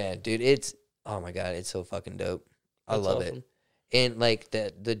that stuff. Yeah, dude, oh my god, it's so fucking dope. I That's love awesome. it. And like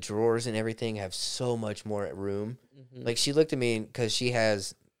the drawers and everything have so much more room. Mhm. Like she looked at me because she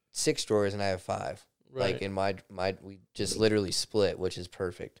has 6 drawers and I have 5. Right. Like in my we just literally split, which is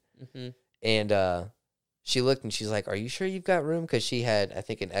perfect. hmm And she looked and she's like, "Are you sure you've got room?" Because she had, I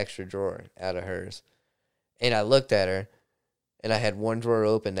think, an extra drawer out of hers. And I looked at her, and I had one drawer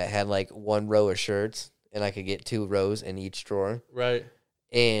open that had like 1 row of shirts, and I could get 2 rows in each drawer. Right.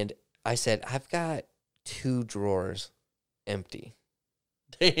 And I said, "I've got 2 drawers empty,"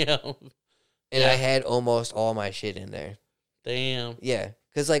 Damn. and Yeah. I had almost all my shit in there. Damn. Yeah,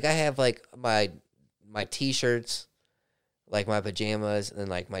 because like I have like my t-shirts, like my pajamas, and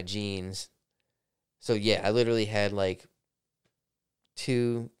like my jeans. So yeah, I literally had like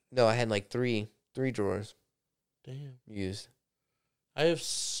 3 drawers Damn. used. I have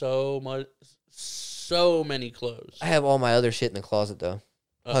so many clothes. I have all my other shit in the closet though.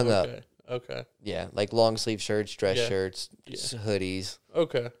 hung up. Okay. Okay. Yeah, like long sleeve shirts, dress Yeah. shirts, Yeah. hoodies,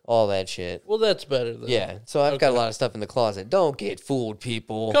 Okay. all that shit. Well, that's better than. Yeah, so I've got a Okay. lot of stuff in the closet. Don't get fooled,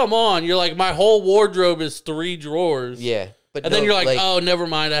 people. Come on, you're like, my whole wardrobe is 3 drawers. Yeah, but And then you're like, oh, never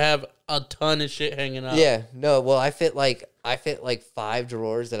mind. I have a ton of shit hanging up. yeah, no. Well, I fit like 5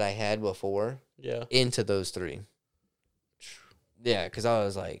 drawers that I had before Yeah. into those 3. Yeah, because I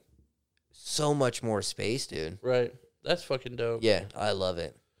was like, so much more space, dude. Right. That's fucking dope. Yeah, I love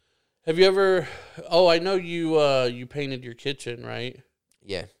it. Have you ever? Oh, I know you painted your kitchen, right?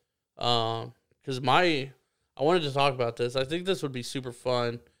 Yeah, Because I wanted to talk about this. I think this would be super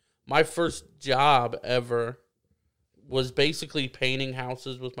fun. My first job ever was basically painting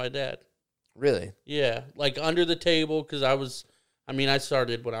houses with my dad. really. Yeah, like under the table because I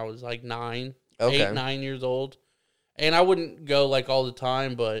started when I was like 9, Okay. 8, 9 years old, and I wouldn't go like all the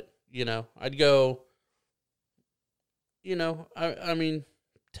time, but I'd go. I mean,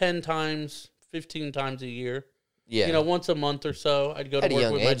 10 times, 15 times a year. Yeah, Once a month or so, I'd go to At a work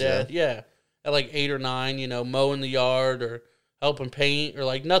young with my age, dad. though. Yeah, at like 8 or 9, mowing the yard or helping paint or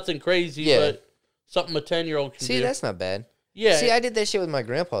like nothing crazy, Yeah. but something a 10-year-old can see, do. that's not bad. Yeah, See, I did that shit with my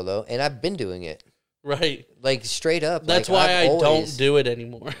grandpa though, and I've been doing it right. like straight up. That's like, why I've I always- don't do it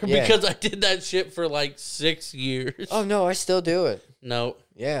anymore Yeah. because I did that shit for like 6 years. Oh no, I still do it. No,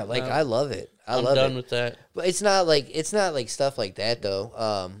 Yeah, like No. I love it. I I'm love done it. with that. But it's not like stuff like that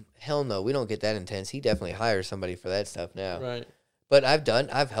though. Hell no, we don't get that intense. He definitely hires somebody for that stuff now. Right. But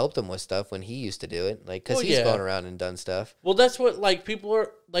I've helped him with stuff when he used to do it, like because Well, he's yeah. gone around and done stuff. Well, that's what like people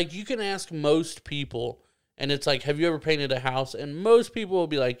are like. You can ask most people, and it's like, have you ever painted a house? And most people will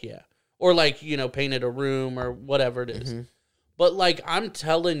be like, yeah, or like painted a room or whatever it is. Mhm. But like I'm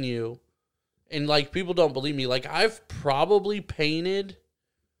telling you, and like people don't believe me. Like I've probably painted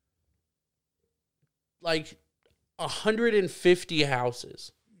like 150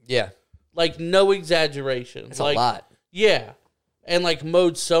 houses. Yeah. Like, no exaggeration. It's like, a lot. Yeah. And, like,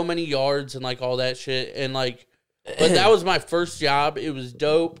 mowed so many yards and, like, all that shit. And, like, but that was my first job. It was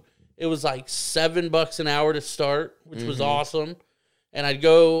dope. It was, like, $7 an hour to start, which was awesome. And I'd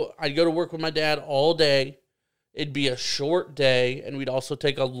go to work with my dad all day. It'd be a short day, and we'd also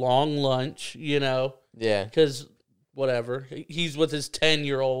take a long lunch, you know. Yeah. Because, whatever. He's with his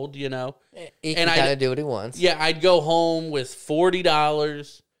 10-year-old, you know. He can kind of do what he wants. Yeah, I'd go home with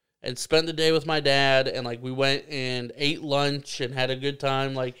 $40 and spend the day with my dad, and, like, we went and ate lunch and had a good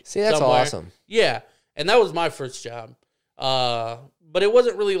time, like, See, that's somewhere. awesome. Yeah, and that was my first job. But it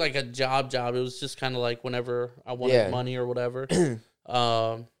wasn't really, like, a job. It was just kind of, like, whenever I wanted money or whatever.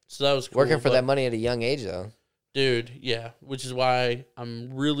 So that was cool. Working for that money at a young age, though. Dude, yeah, which is why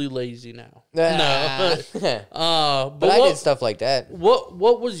I'm really lazy now. No. But I did stuff like that.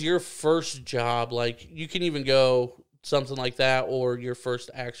 What was your first job? Like, you can even go something like that, or your first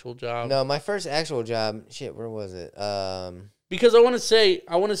actual job. No, my first actual job, where was it? Because I want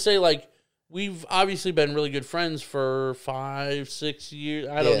to say, like, we've obviously been really good friends for 5-6 years.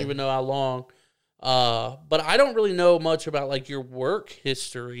 I don't even know how long. But I don't really know much about, like, your work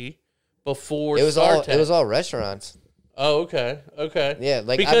history before it was StarTech. all restaurants. Oh, okay. Yeah,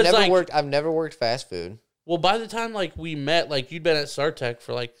 like, because, I've never worked fast food. Well, by the time, like, we met, like, you'd been at StarTech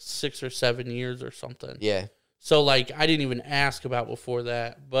for, like, 6 or 7 years or something. Yeah. So, like, I didn't even ask about before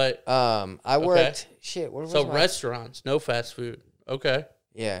that. But I worked where was restaurants, no fast food. Okay.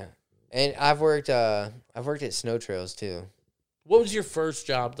 Yeah. And I've worked at Snow Trails too. What was your first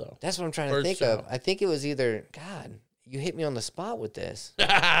job though? That's what I'm trying to think of. I think it was either God, you hit me on the spot with this.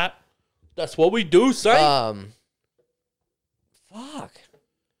 That's what we do, son. Fuck.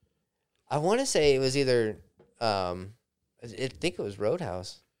 I want to say it was either I think it was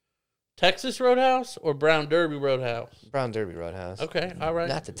Roadhouse. Texas Roadhouse or Brown Derby Roadhouse? Brown Derby Roadhouse. Okay, all right.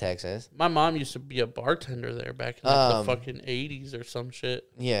 Not the Texas. My mom used to be a bartender there back in like, the fucking 80s or some shit.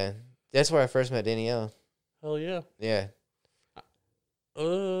 Yeah. That's where I first met Danielle. Hell yeah. Yeah. I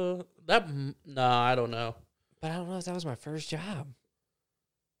don't know. But I don't know if that was my first job.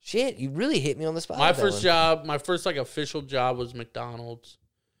 Shit, you really hit me on the spot. My first like official job was McDonald's.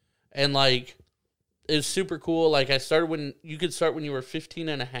 And like it was super cool. Like I started when you could start when you were 15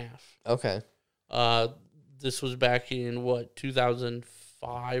 and a half. Okay. This was back in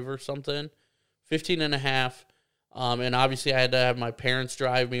 2005 or something. 15 and a half. And obviously I had to have my parents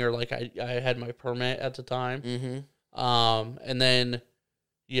drive me, or like I had my permit at the time. Mm-hmm. And then,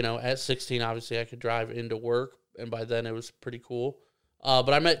 you know, at 16, obviously I could drive into work, and by then it was pretty cool.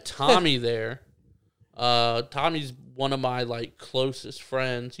 But I met Tommy there. Tommy's one of my like closest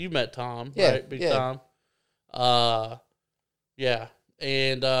friends. You met Tom, right? Big Tom. Yeah.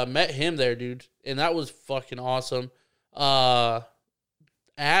 And met him there, dude. And that was fucking awesome.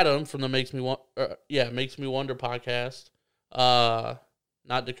 Adam from the Makes Me Wonder podcast.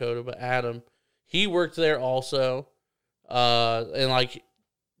 Not Dakota, but Adam. He worked there also. And like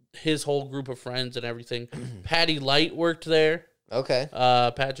his whole group of friends and everything. Patty Light worked there. Okay.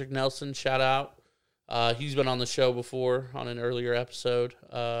 Patrick Nelson, shout out. He's been on the show before on an earlier episode.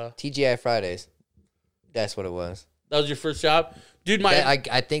 TGI Fridays. That's what it was. That was your first job? Dude,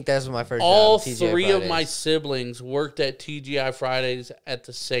 I think that's my first all job. All three of my siblings worked at TGI Fridays at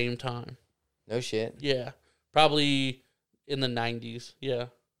the same time. No shit. Yeah. Probably in the 90s. Yeah.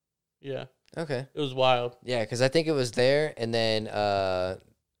 Yeah. Okay. It was wild. Yeah, because I think it was there, and then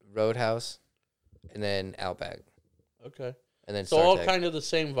Roadhouse, and then Outback. Okay. And then so all kind of the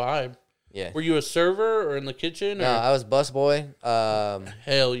same vibe. Yeah. Were you a server or in the kitchen? Or? No, I was busboy.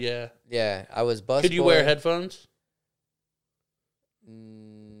 Hell yeah. Yeah, I was busboy. Could you wear headphones?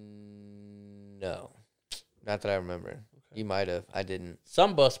 No. Not that I remember. Okay. You might have. I didn't.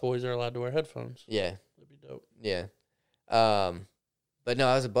 Some busboys are allowed to wear headphones. Yeah. That'd be dope. Yeah. But no,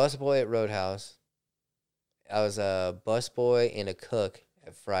 I was a busboy at Roadhouse. I was a busboy and a cook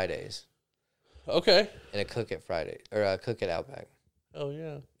at Fridays. Okay. And a cook at Friday, or a cook at Outback. Oh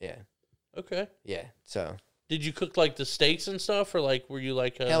yeah. Yeah. Okay. Yeah. So. Did you cook like the steaks and stuff, or like were you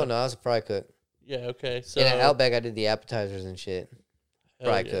like? Hell no, I was a fry cook. Yeah. Okay. So. And at Outback, I did the appetizers and shit.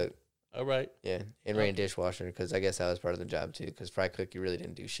 Fry cook. All right. Yeah, and ran dishwasher because I guess that was part of the job too. Because fry cook, you really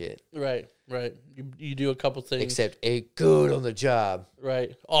didn't do shit. Right. You do a couple things except ate good on the job.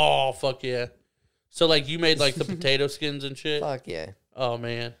 Right. Oh fuck yeah. So like you made like the potato skins and shit. Fuck yeah. Oh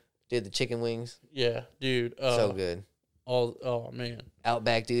man. Did the chicken wings. Yeah, dude. So good. Oh man.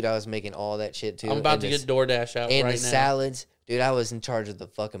 Outback, dude. I was making all that shit too. I'm about to get DoorDash out and right the now. Salads, Dude, I was in charge of the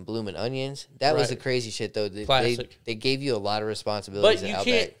fucking bloomin' onions. That was the Right. crazy shit, though. Classic. They gave you a lot of responsibilities. But at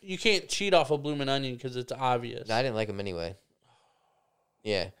you Outback. can't cheat off a bloomin' onion because it's obvious. No, I didn't like them anyway.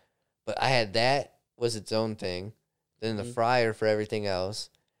 Yeah, but I had that was its own thing. Then the Mhm. fryer for everything else,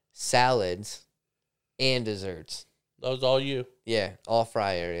 salads, and desserts. That was all you. Yeah, all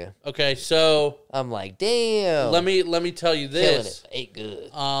fry area. Okay, so I'm like, damn. let me tell you killing this. it. Ate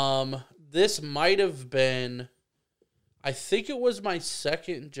good. This might have been, I think it was my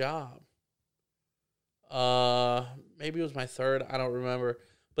second job. Maybe it was my third. I don't remember.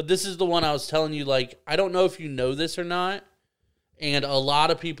 But this is the one I was telling you. Like, I don't know if you know this or not. And a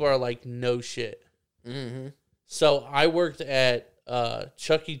lot of people are like, no shit. Mm-hmm. So I worked at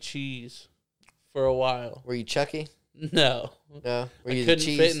Chuck E. Cheese for a while. Were you Chucky? No. No. Were I you the couldn't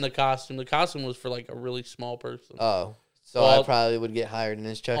cheese? fit in the costume. The costume was for like a really small person. Oh, so Well, I probably would get hired in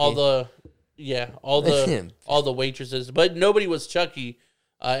as Chucky. all the waitresses, but nobody was Chucky.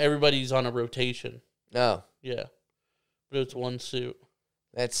 Everybody's on a rotation. No, Yeah, but it's one suit.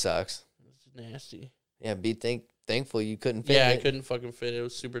 that sucks. It's nasty. Yeah, thankful you couldn't fit. Yeah, in I it. couldn't fucking fit. It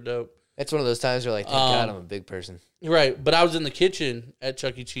was super dope. That's one of those times where like, thank God I'm a big person. Right, but I was in the kitchen at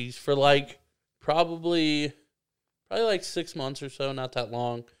Chuck E. Cheese for like probably like 6 months or so, not that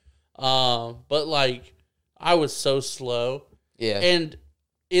long. But like I was so slow. Yeah. And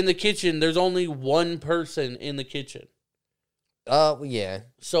in the kitchen, there's only one person in the kitchen. Yeah.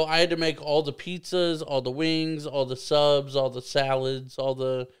 So I had to make all the pizzas, all the wings, all the subs, all the salads, all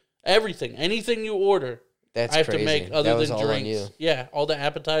the everything. Anything you order, That's I have crazy. to make That other was than all on drinks. you. Yeah, all the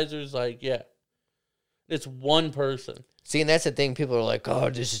appetizers, like, yeah. It's one person. See, and that's the thing. People are like, "Oh,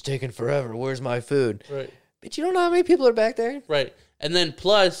 this is taking forever. Where's my food?" Right. But you don't know how many people are back there. Right. And then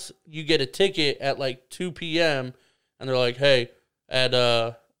plus you get a ticket at like 2 p.m. and they're like, hey, at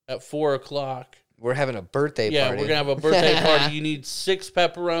 4 o'clock. We're having a birthday Yeah, party. we're gonna have a birthday party. You need 6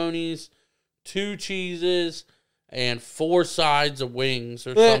 pepperonis, 2 cheeses, and 4 sides of wings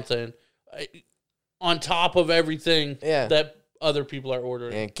or something. On top of everything that other people are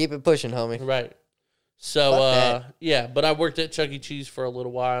ordering. And keep it pushing, homie. Right. So Fuck that. yeah, but I worked at Chuck E. Cheese for a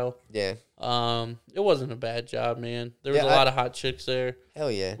little while. Yeah. It wasn't a bad job, man. There was Yeah, a lot of hot chicks there.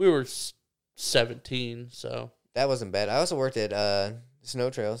 Hell yeah. We were 17, so That wasn't bad. I also worked at Snow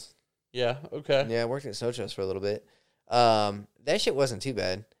Trails. yeah, okay. Yeah, I worked at Snow Trails for a little bit. That shit wasn't too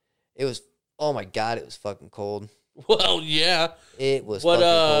bad. It was, oh my God, it was fucking cold. Well, yeah. It was What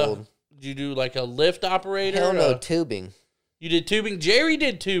fucking cold. did you do like a lift operator? Hell no, tubing. You did tubing? Jerry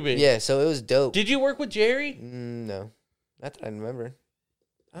did tubing. Yeah, so it was dope. Did you work with Jerry? No. Not that I remember.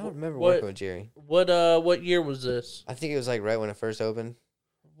 I don't remember What- working with Jerry. What year was this? I think it was like right when it first opened.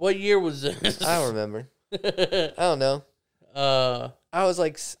 What year was this? I don't remember. I don't know. I was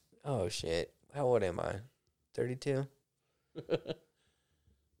like, oh shit. How old am I? 32?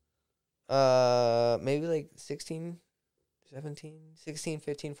 Maybe like 16, 17, 16,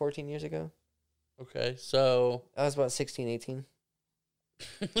 15, 14 years ago. Okay, so I was about 16, 18.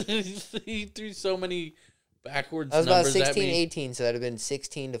 he threw so many backwards I was about numbers at 16, me. 18, so that would have been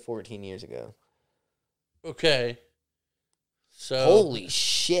 16 to 14 years ago. Okay. So Holy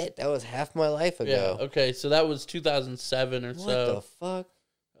shit, that was half my life yeah, ago. okay, so that was 2007 or What so. the fuck?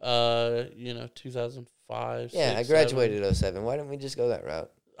 2005. Yeah, 6, I 7. graduated in 07. Why didn't we just go that route?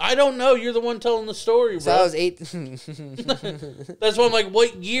 I don't know. You're the one telling the story, bro. So I was 8. That's why I'm like,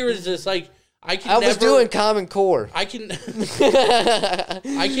 what year is this? Like, I was doing Common Core. I can. I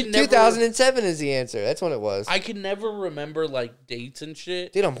can never. 2007 is the answer. That's when it was. I can never remember like dates and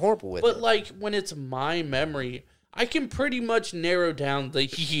shit. Dude, I'm horrible with But it. like when it's my memory, I can pretty much narrow down the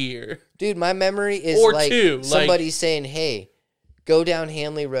year. Dude, my memory is Or like two, somebody saying, hey, go down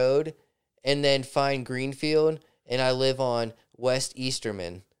Hanley Road and then find Greenfield, and I live on West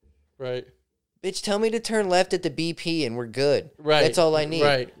Easterman. Right. Bitch, tell me to turn left at the BP and we're good. Right. That's all I need.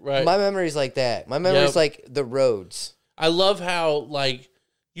 Right. My memory's like that. My memory's Yep. like the roads. I love how like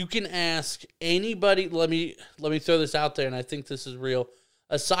you can ask anybody. Let me throw this out there, and I think this is real.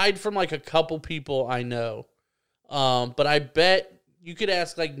 Aside from like a couple people I know, but I bet you could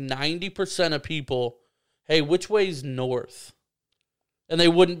ask like 90% of people, "Hey, which way's north?" And they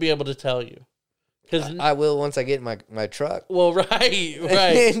wouldn't be able to tell you. Because I will once I get in my truck. well, right.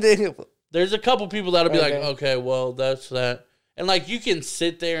 And then- There's a couple people that'll be like, Okay. "Okay, well, that's that," and like you can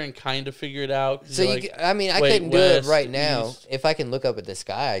sit there and kind of figure it out. 'Cause so you're you, like, I mean, I wait, couldn't do it west, right now. east. If I can look up at the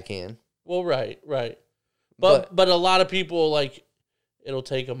sky, I can. well, right. But a lot of people like it'll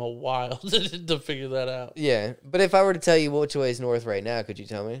take them a while to figure that out. Yeah, but if I were to tell you which way is north right now, could you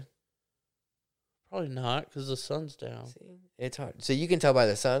tell me? Probably not because the sun's down. See, it's hard. So you can tell by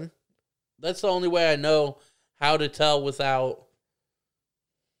the sun. That's the only way I know how to tell without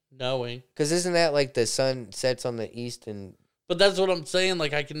knowing. Because isn't that like the sun sets on the east and... But that's what I'm saying.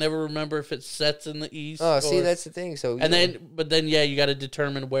 Like, I can never remember if it sets in the east. Oh, see, that's the thing. So, yeah, you got to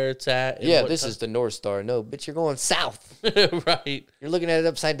determine where it's at. And yeah, this is the North Star. No, but you're going south. Right. You're looking at it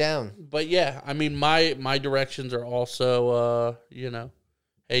upside down. But yeah, I mean, my directions are also,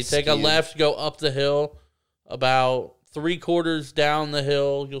 hey, take a left, go up the hill, about 3/4 down the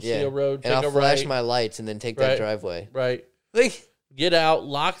hill. You'll see a road. And I'll flash my lights and then take that driveway. Right. Like, get out,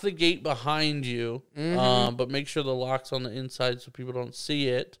 lock the gate behind you, but make sure the lock's on the inside so people don't see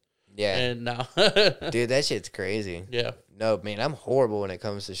it. Yeah. And now, dude, that shit's crazy. Yeah. No, man, I'm horrible when it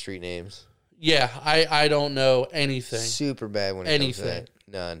comes to street names. Yeah, I don't know anything. Super bad when it comes to that.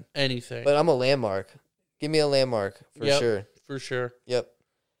 None. Anything. But I'm a landmark. Give me a landmark for sure. For sure.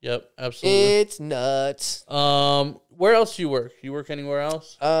 Yep, absolutely. It's nuts. Where else do you work? You work anywhere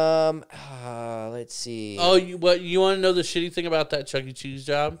else? Let's see. Oh, you want to know the shitty thing about that Chuck E. Cheese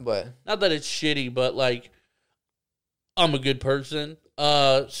job? What? Not that it's shitty, but like, I'm a good person.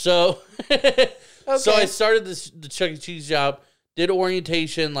 So I started the Chuck E. Cheese job, did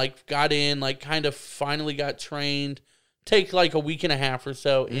orientation, like got in, like kind of finally got trained. Take like a week and a half or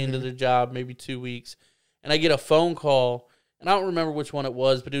so into the job, maybe 2 weeks, and I get a phone call, and I don't remember which one it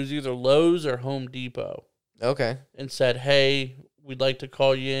was, but it was either Lowe's or Home Depot. Okay. And said, hey, we'd like to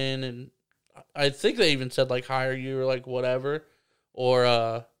call you in. And I think they even said, like, hire you or, like, whatever.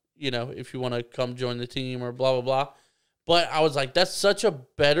 Or, if you want to come join the team or blah, blah, blah. But I was like, that's such a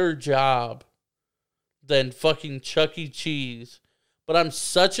better job than fucking Chuck E. Cheese. But I'm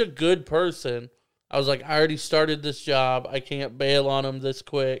such a good person. I was like, I already started this job. I can't bail on them this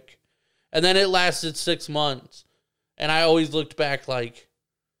quick. And then it lasted 6 months. And I always looked back like,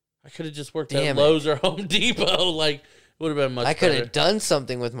 I could have just worked at Lowe's or Home Depot. Like, it would have been much better. I could have done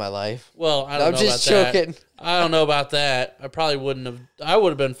something with my life. Well, I don't know about that. I don't know about that. I probably wouldn't have. I would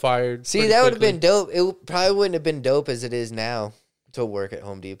have been fired. See, that would have been dope. It probably wouldn't have been dope as it is now to work at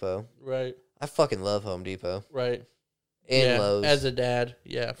Home Depot. Right. I fucking love Home Depot. Right. And Lowe's. As a dad.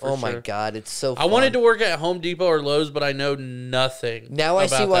 Yeah, for sure. Oh, my God. It's so fun. I wanted to work at Home Depot or Lowe's, but I know nothing. Now I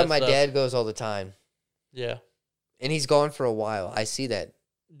see why my dad goes all the time. Yeah. And he's gone for a while. I see that.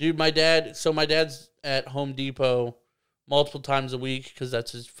 Dude, my dad's at Home Depot multiple times a week because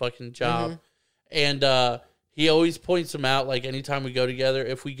that's his fucking job. And he always points them out, like, anytime we go together.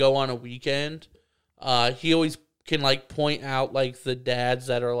 If we go on a weekend, he always can, like, point out, like, the dads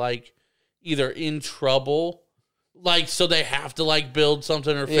that are, like, either in trouble, like, so they have to, like, build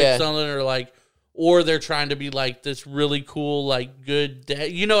something or fix something, or, like, or they're trying to be, like, this really cool, like, good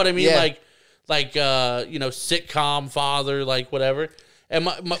dad. You know what I mean? Yeah. Like, sitcom father, like, whatever. And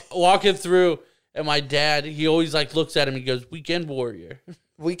my walking through, and my dad, he always, like, looks at him, he goes, Weekend Warrior.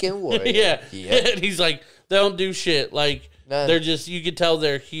 Weekend Warrior. Yeah. Yep. And he's like, they don't do shit. Like, they're just, you can tell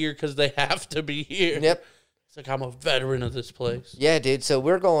they're here because they have to be here. Yep. It's like, I'm a veteran of this place. Yeah, dude. So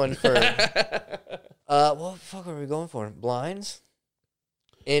we're going for, what the fuck are we going for? Blinds?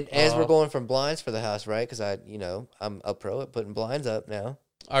 And as we're going from blinds for the house, right? Because I'm a pro at putting blinds up now.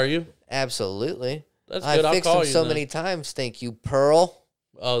 Are you? Absolutely. That's good. I fixed them so many times. Thank you, Pearl.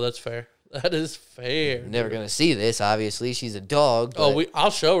 Oh, that's fair. That is fair. You're never gonna see this, obviously. She's a dog. I'll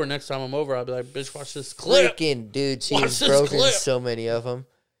show her next time I'm over. I'll be like, bitch, watch this clip. Freaking dude, she has broken so many of them.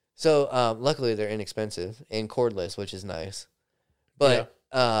 So luckily they're inexpensive and cordless, which is nice. But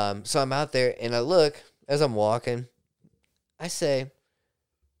so I'm out there and I look as I'm walking. I say,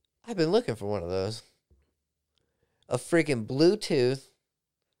 I've been looking for one of those. A freaking Bluetooth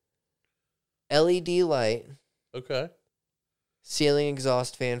LED light. Okay. Ceiling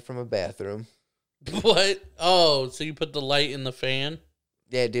exhaust fan from a bathroom. What? Oh, so you put the light in the fan?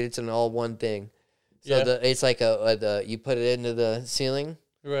 Yeah, dude, it's an all one thing. So it's like you put it into the ceiling.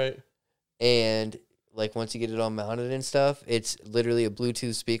 Right. And like once you get it all mounted and stuff, it's literally a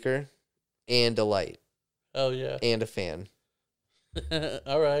Bluetooth speaker and a light. Oh yeah. And a fan.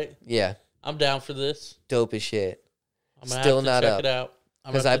 All right. Yeah. I'm down for this. Dope as shit. I'm gonna still not check it out.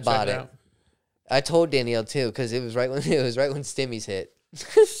 Because I bought it. I told Danielle too, because it was right when Stimmies hit.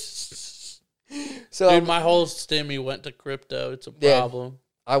 So dude, my whole stimmy went to crypto. It's a problem.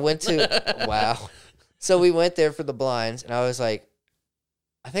 I went to wow. So we went there for the blinds, and I was like,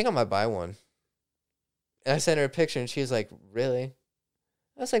 I think I might buy one. And I sent her a picture, and she was like, "Really?"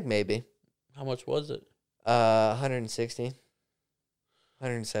 I was like, "Maybe." How much was it? 160,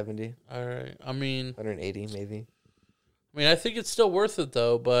 170. All right. I mean, 180 maybe. I mean, I think it's still worth it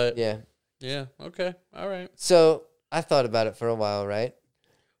though. But yeah. Okay. All right. So I thought about it for a while, right?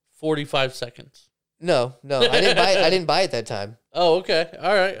 45 seconds. No, I didn't buy it. I didn't buy it that time. Oh, okay.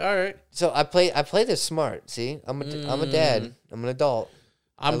 All right. All right. So I play this smart. See, I'm a dad. I'm an adult.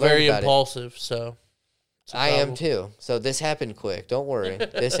 I'm learned very about it. impulsive, so it's a I am problem. too. So this happened quick. Don't worry.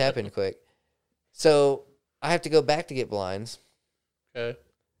 This happened quick. So I have to go back to get blinds. Okay.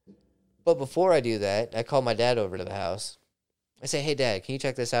 But before I do that, I call my dad over to the house. I say, "Hey, Dad, can you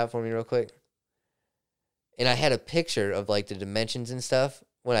check this out for me real quick?" And I had a picture of like the dimensions and stuff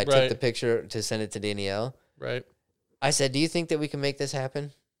when I took Right. the picture to send it to Danielle. Right. I said, "Do you think that we can make this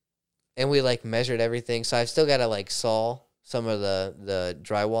happen?" And we like measured everything. So I've still got to like saw some of the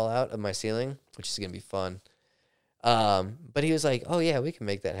drywall out of my ceiling, which is gonna be fun. But he was like, "Oh yeah, we can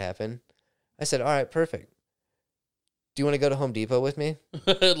make that happen." I said, "All right, perfect. Do you want to go to Home Depot with me?"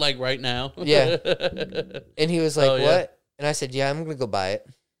 Like right now. Yeah. And he was like, Oh, yeah. "What?" And I said, "Yeah, I'm gonna go buy it."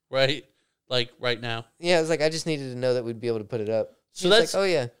 Right. Like right now. Yeah, I was like, I just needed to know that we'd be able to put it up. So He's that's like, "Oh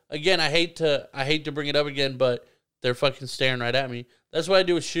yeah, again. I hate to bring it up again, but they're fucking staring right at me. That's what I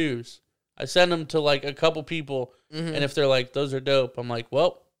do with shoes. I send them to like a couple people, Mhm. and if they're like, "Those are dope," I'm like,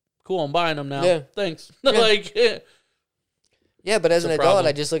 "Well, cool. I'm buying them now. Yeah. Thanks." Yeah. Like, yeah." But as It's an a adult, problem.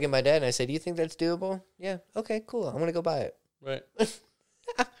 I just look at my dad and I say, "Do you think that's doable?" "Yeah, okay, cool. I'm gonna go buy it." right.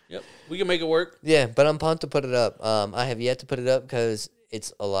 Yep. We can make it work. Yeah, but I'm pumped to put it up. I have yet to put it up because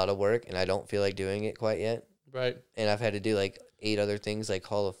it's a lot of work and I don't feel like doing it quite yet. Right. And I've had to do like 8 other things, like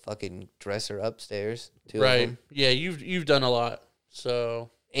haul a fucking dresser upstairs. 2 of Right. them. Yeah. You've done a lot. So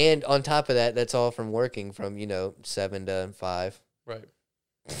And on top of that, that's all from working from 7 to 5, right.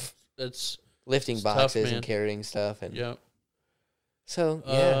 That's lifting It's tough, boxes man. and carrying stuff. And yeah. so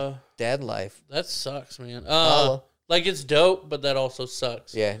yeah, dad life. That sucks, man. Holla. Like it's dope, but that also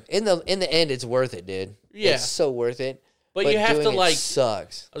sucks. Yeah, in the end, it's worth it, dude. Yeah. It's so worth it. But you have doing to it like.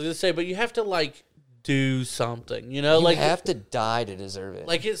 sucks. I was gonna say, but you have to like do something. You You like have to die to deserve it.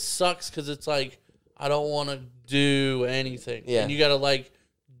 like it sucks because it's like I don't want to do anything. Yeah. And you gotta like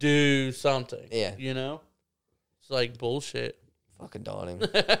do something. Yeah. It's like bullshit. Fucking daunting.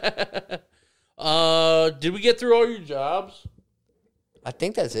 Did we get through all your jobs? I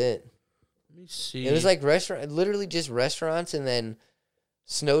think that's it. Let me see. It was like literally just restaurants and then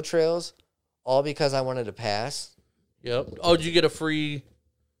snow trails, all because I wanted to pass. Yep. Oh, did you get a free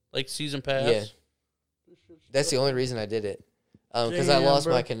like season pass? Yeah. That's the only reason I did it. Because I Damn, lost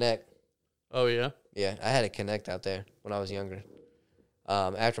bro. my Connect. Oh yeah. Yeah, I had a Connect out there when I was younger.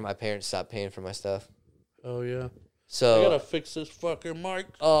 After my parents stopped paying for my stuff. Oh yeah. I So, gotta fix this fucking mic.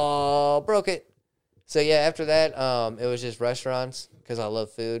 oh, broke it. So yeah, after that, it was just restaurants because I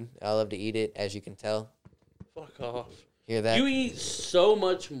love food. I love to eat it, as you can tell. Fuck off. Hear that? You eat so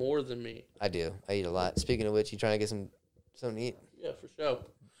much more than me. I do. I eat a lot. Speaking of which, you trying to get something to eat? Yeah, for sure.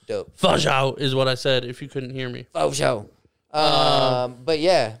 Dope. Fudge out is what I said. If you couldn't hear me. Oh, show. But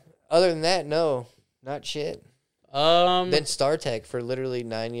yeah, other than that, no, not shit. Been StarTech for literally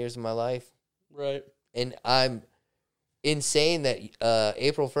 9 years of my life, Right. and I'm insane that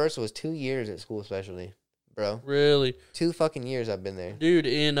April 1st was 2 years at school specialty, bro. Really, 2 fucking years I've been there. dude.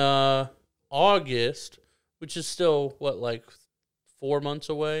 In August, which is still what like 4 months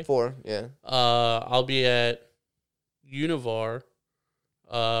away. 4, yeah. I'll be at Univar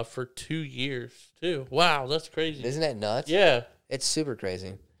for 2 years too. Wow, that's crazy. Isn't that nuts? Yeah, It's super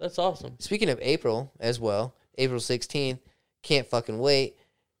crazy. that's awesome. Speaking of April as well, April 16th, can't fucking wait.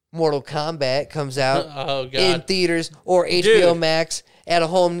 Mortal Kombat comes out Oh god. in theaters or HBO Dude. Max at a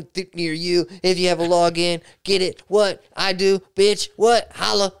home near you. If you have a login, get it. What? I do, bitch. What?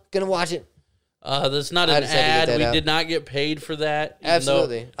 Holla. Gonna watch it. That's not I an just had to get ad. that We out. did not get paid for that. even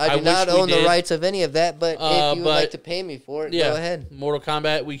Absolutely. though I do not wish we own the did. rights of any of that, but if you would like but- to pay me for it, Yeah, go ahead. Mortal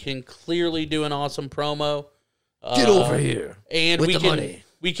Kombat. We can clearly do an awesome promo. Get over here. And with we the can money.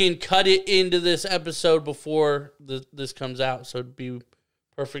 we can cut it into this episode before this comes out, so it'd be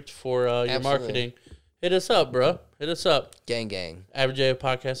perfect for your Absolutely. marketing. Hit us up, bro. Hit us up. Gang, gang.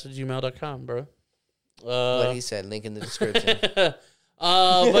 AverageAPodcast@gmail.com, bro. What he said, link in the description.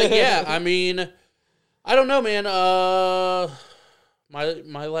 But yeah, I mean, I don't know, man.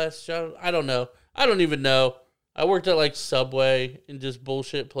 My last job, I don't know. I don't even know. I worked at like Subway and just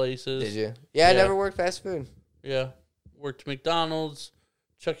bullshit places. Did you? Yeah, I Yeah. never worked fast food. Yeah. Worked McDonald's,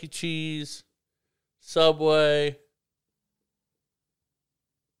 Chuck E. Cheese, Subway,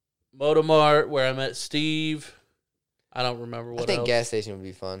 Motomart, where I met Steve. I don't remember what I think else. gas station would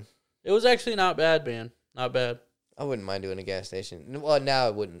be fun. It was actually not bad, man. Not bad. I wouldn't mind doing a gas station. Well, now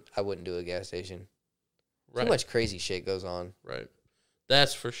I wouldn't do a gas station. Right. Too much crazy shit goes on. Right.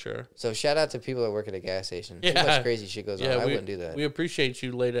 That's for sure. So shout out to people that work at a gas station. Too Yeah. much crazy shit goes on. I wouldn't do that. We appreciate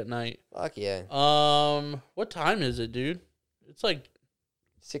you late at night. Fuck yeah. What time is it, dude? It's like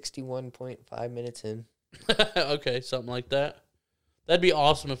 61.5 minutes in. okay, something like that. That'd be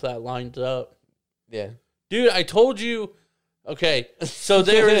awesome if that lined up. Yeah. Dude, I told you. Okay, so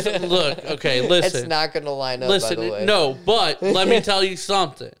there is. Look, okay, listen. It's not going to line up, listen, by the way. no, but let me tell you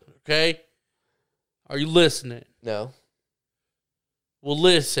something, okay? Are you listening? No. Well,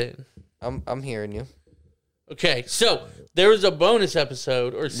 listen. I'm hearing you. Okay, so there was a bonus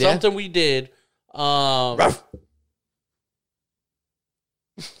episode or something we did. So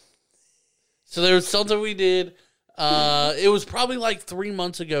there was something we did. It was probably like 3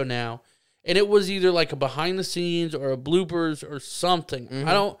 months ago now, and it was either like a behind the scenes or a bloopers or something. Mm-hmm.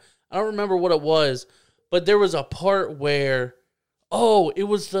 I don't remember what it was, but there was a part where, it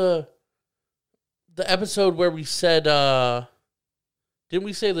was the episode where we said, didn't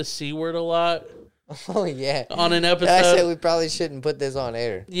we say the C word a lot? Oh, yeah. On an episode. I said we probably shouldn't put this on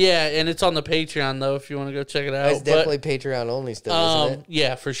air. Yeah, and it's on the Patreon, though, if you want to go check it out. It's definitely Patreon only still, isn't it?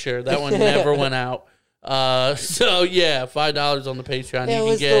 Yeah, for sure. That one never went out. So, yeah, $5 on the Patreon. That you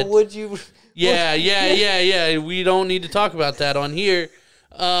was can get. the would you... Yeah. We don't need to talk about that on here.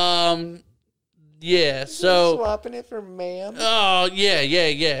 Yeah, so... Swapping it for ma'am. Oh, yeah,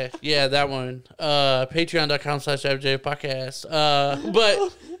 that one. Patreon.com/FJ Podcast.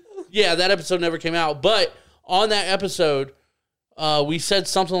 But... Yeah, that episode never came out. But on that episode, we said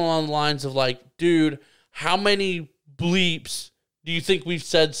something along the lines of like, dude, how many bleeps do you think we've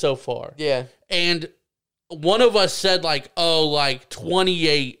said so far? Yeah. And one of us said like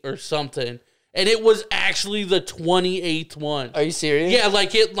 28 or something. And it was actually the 28th one. Are you serious? Yeah,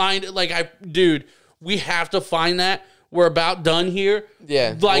 like it lined, dude, we have to find that. We're about done here.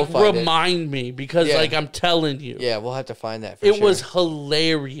 Yeah. Like, we'll remind me because, like, I'm telling you. Yeah, we'll have to find that for sure. It was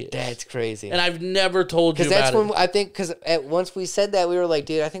hilarious. That's crazy. And I've never told you about it. Because that's when, I think, because once we said that, we were like,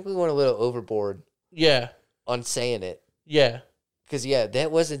 dude, I think we went a little overboard. Yeah. On saying it. Yeah. Because,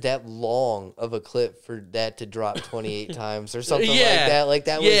 that wasn't that long of a clip for that to drop 28 times or something like that. Like,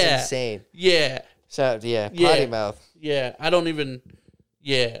 that was insane. Yeah. So, potty mouth. Yeah. I don't even,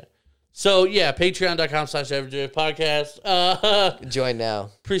 So, patreon.com/FJ Podcast. Join now.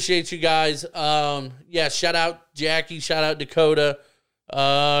 Appreciate you guys. Shout out Jackie. Shout out Dakota.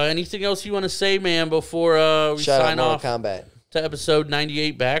 Anything else you want to say, man, before we sign off Kombat. to episode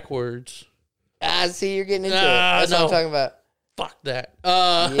 98 backwards? See, you're getting into it. That's what I'm talking about. Fuck that.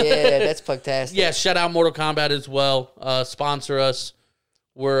 That's fantastic. Yeah, shout out Mortal Kombat as well. Sponsor us.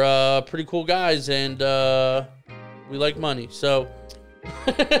 We're pretty cool guys, and we like money. So...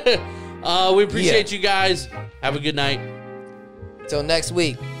 we appreciate you guys. Have a good night. Till next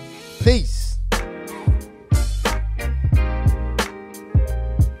week. Peace.